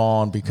back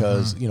on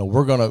because,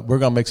 we're going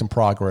to make some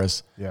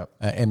progress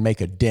and make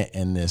a dent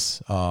in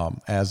this,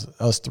 as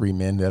us three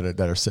men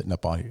that are sitting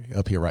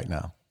up here right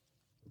now.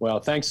 Well,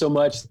 thanks so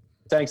much.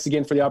 Thanks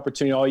again for the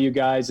opportunity, all you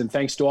guys. And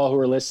thanks to all who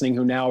are listening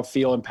who now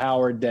feel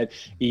empowered that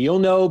you'll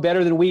know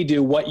better than we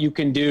do what you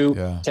can do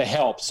to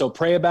help. So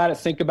pray about it,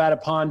 think about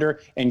it,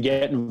 ponder, and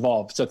get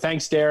involved. So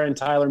thanks, Darren,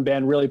 Tyler, and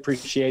Ben. Really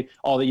appreciate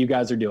all that you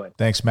guys are doing.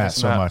 Thanks, Matt,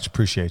 so much.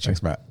 Appreciate you.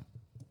 Thanks, Matt.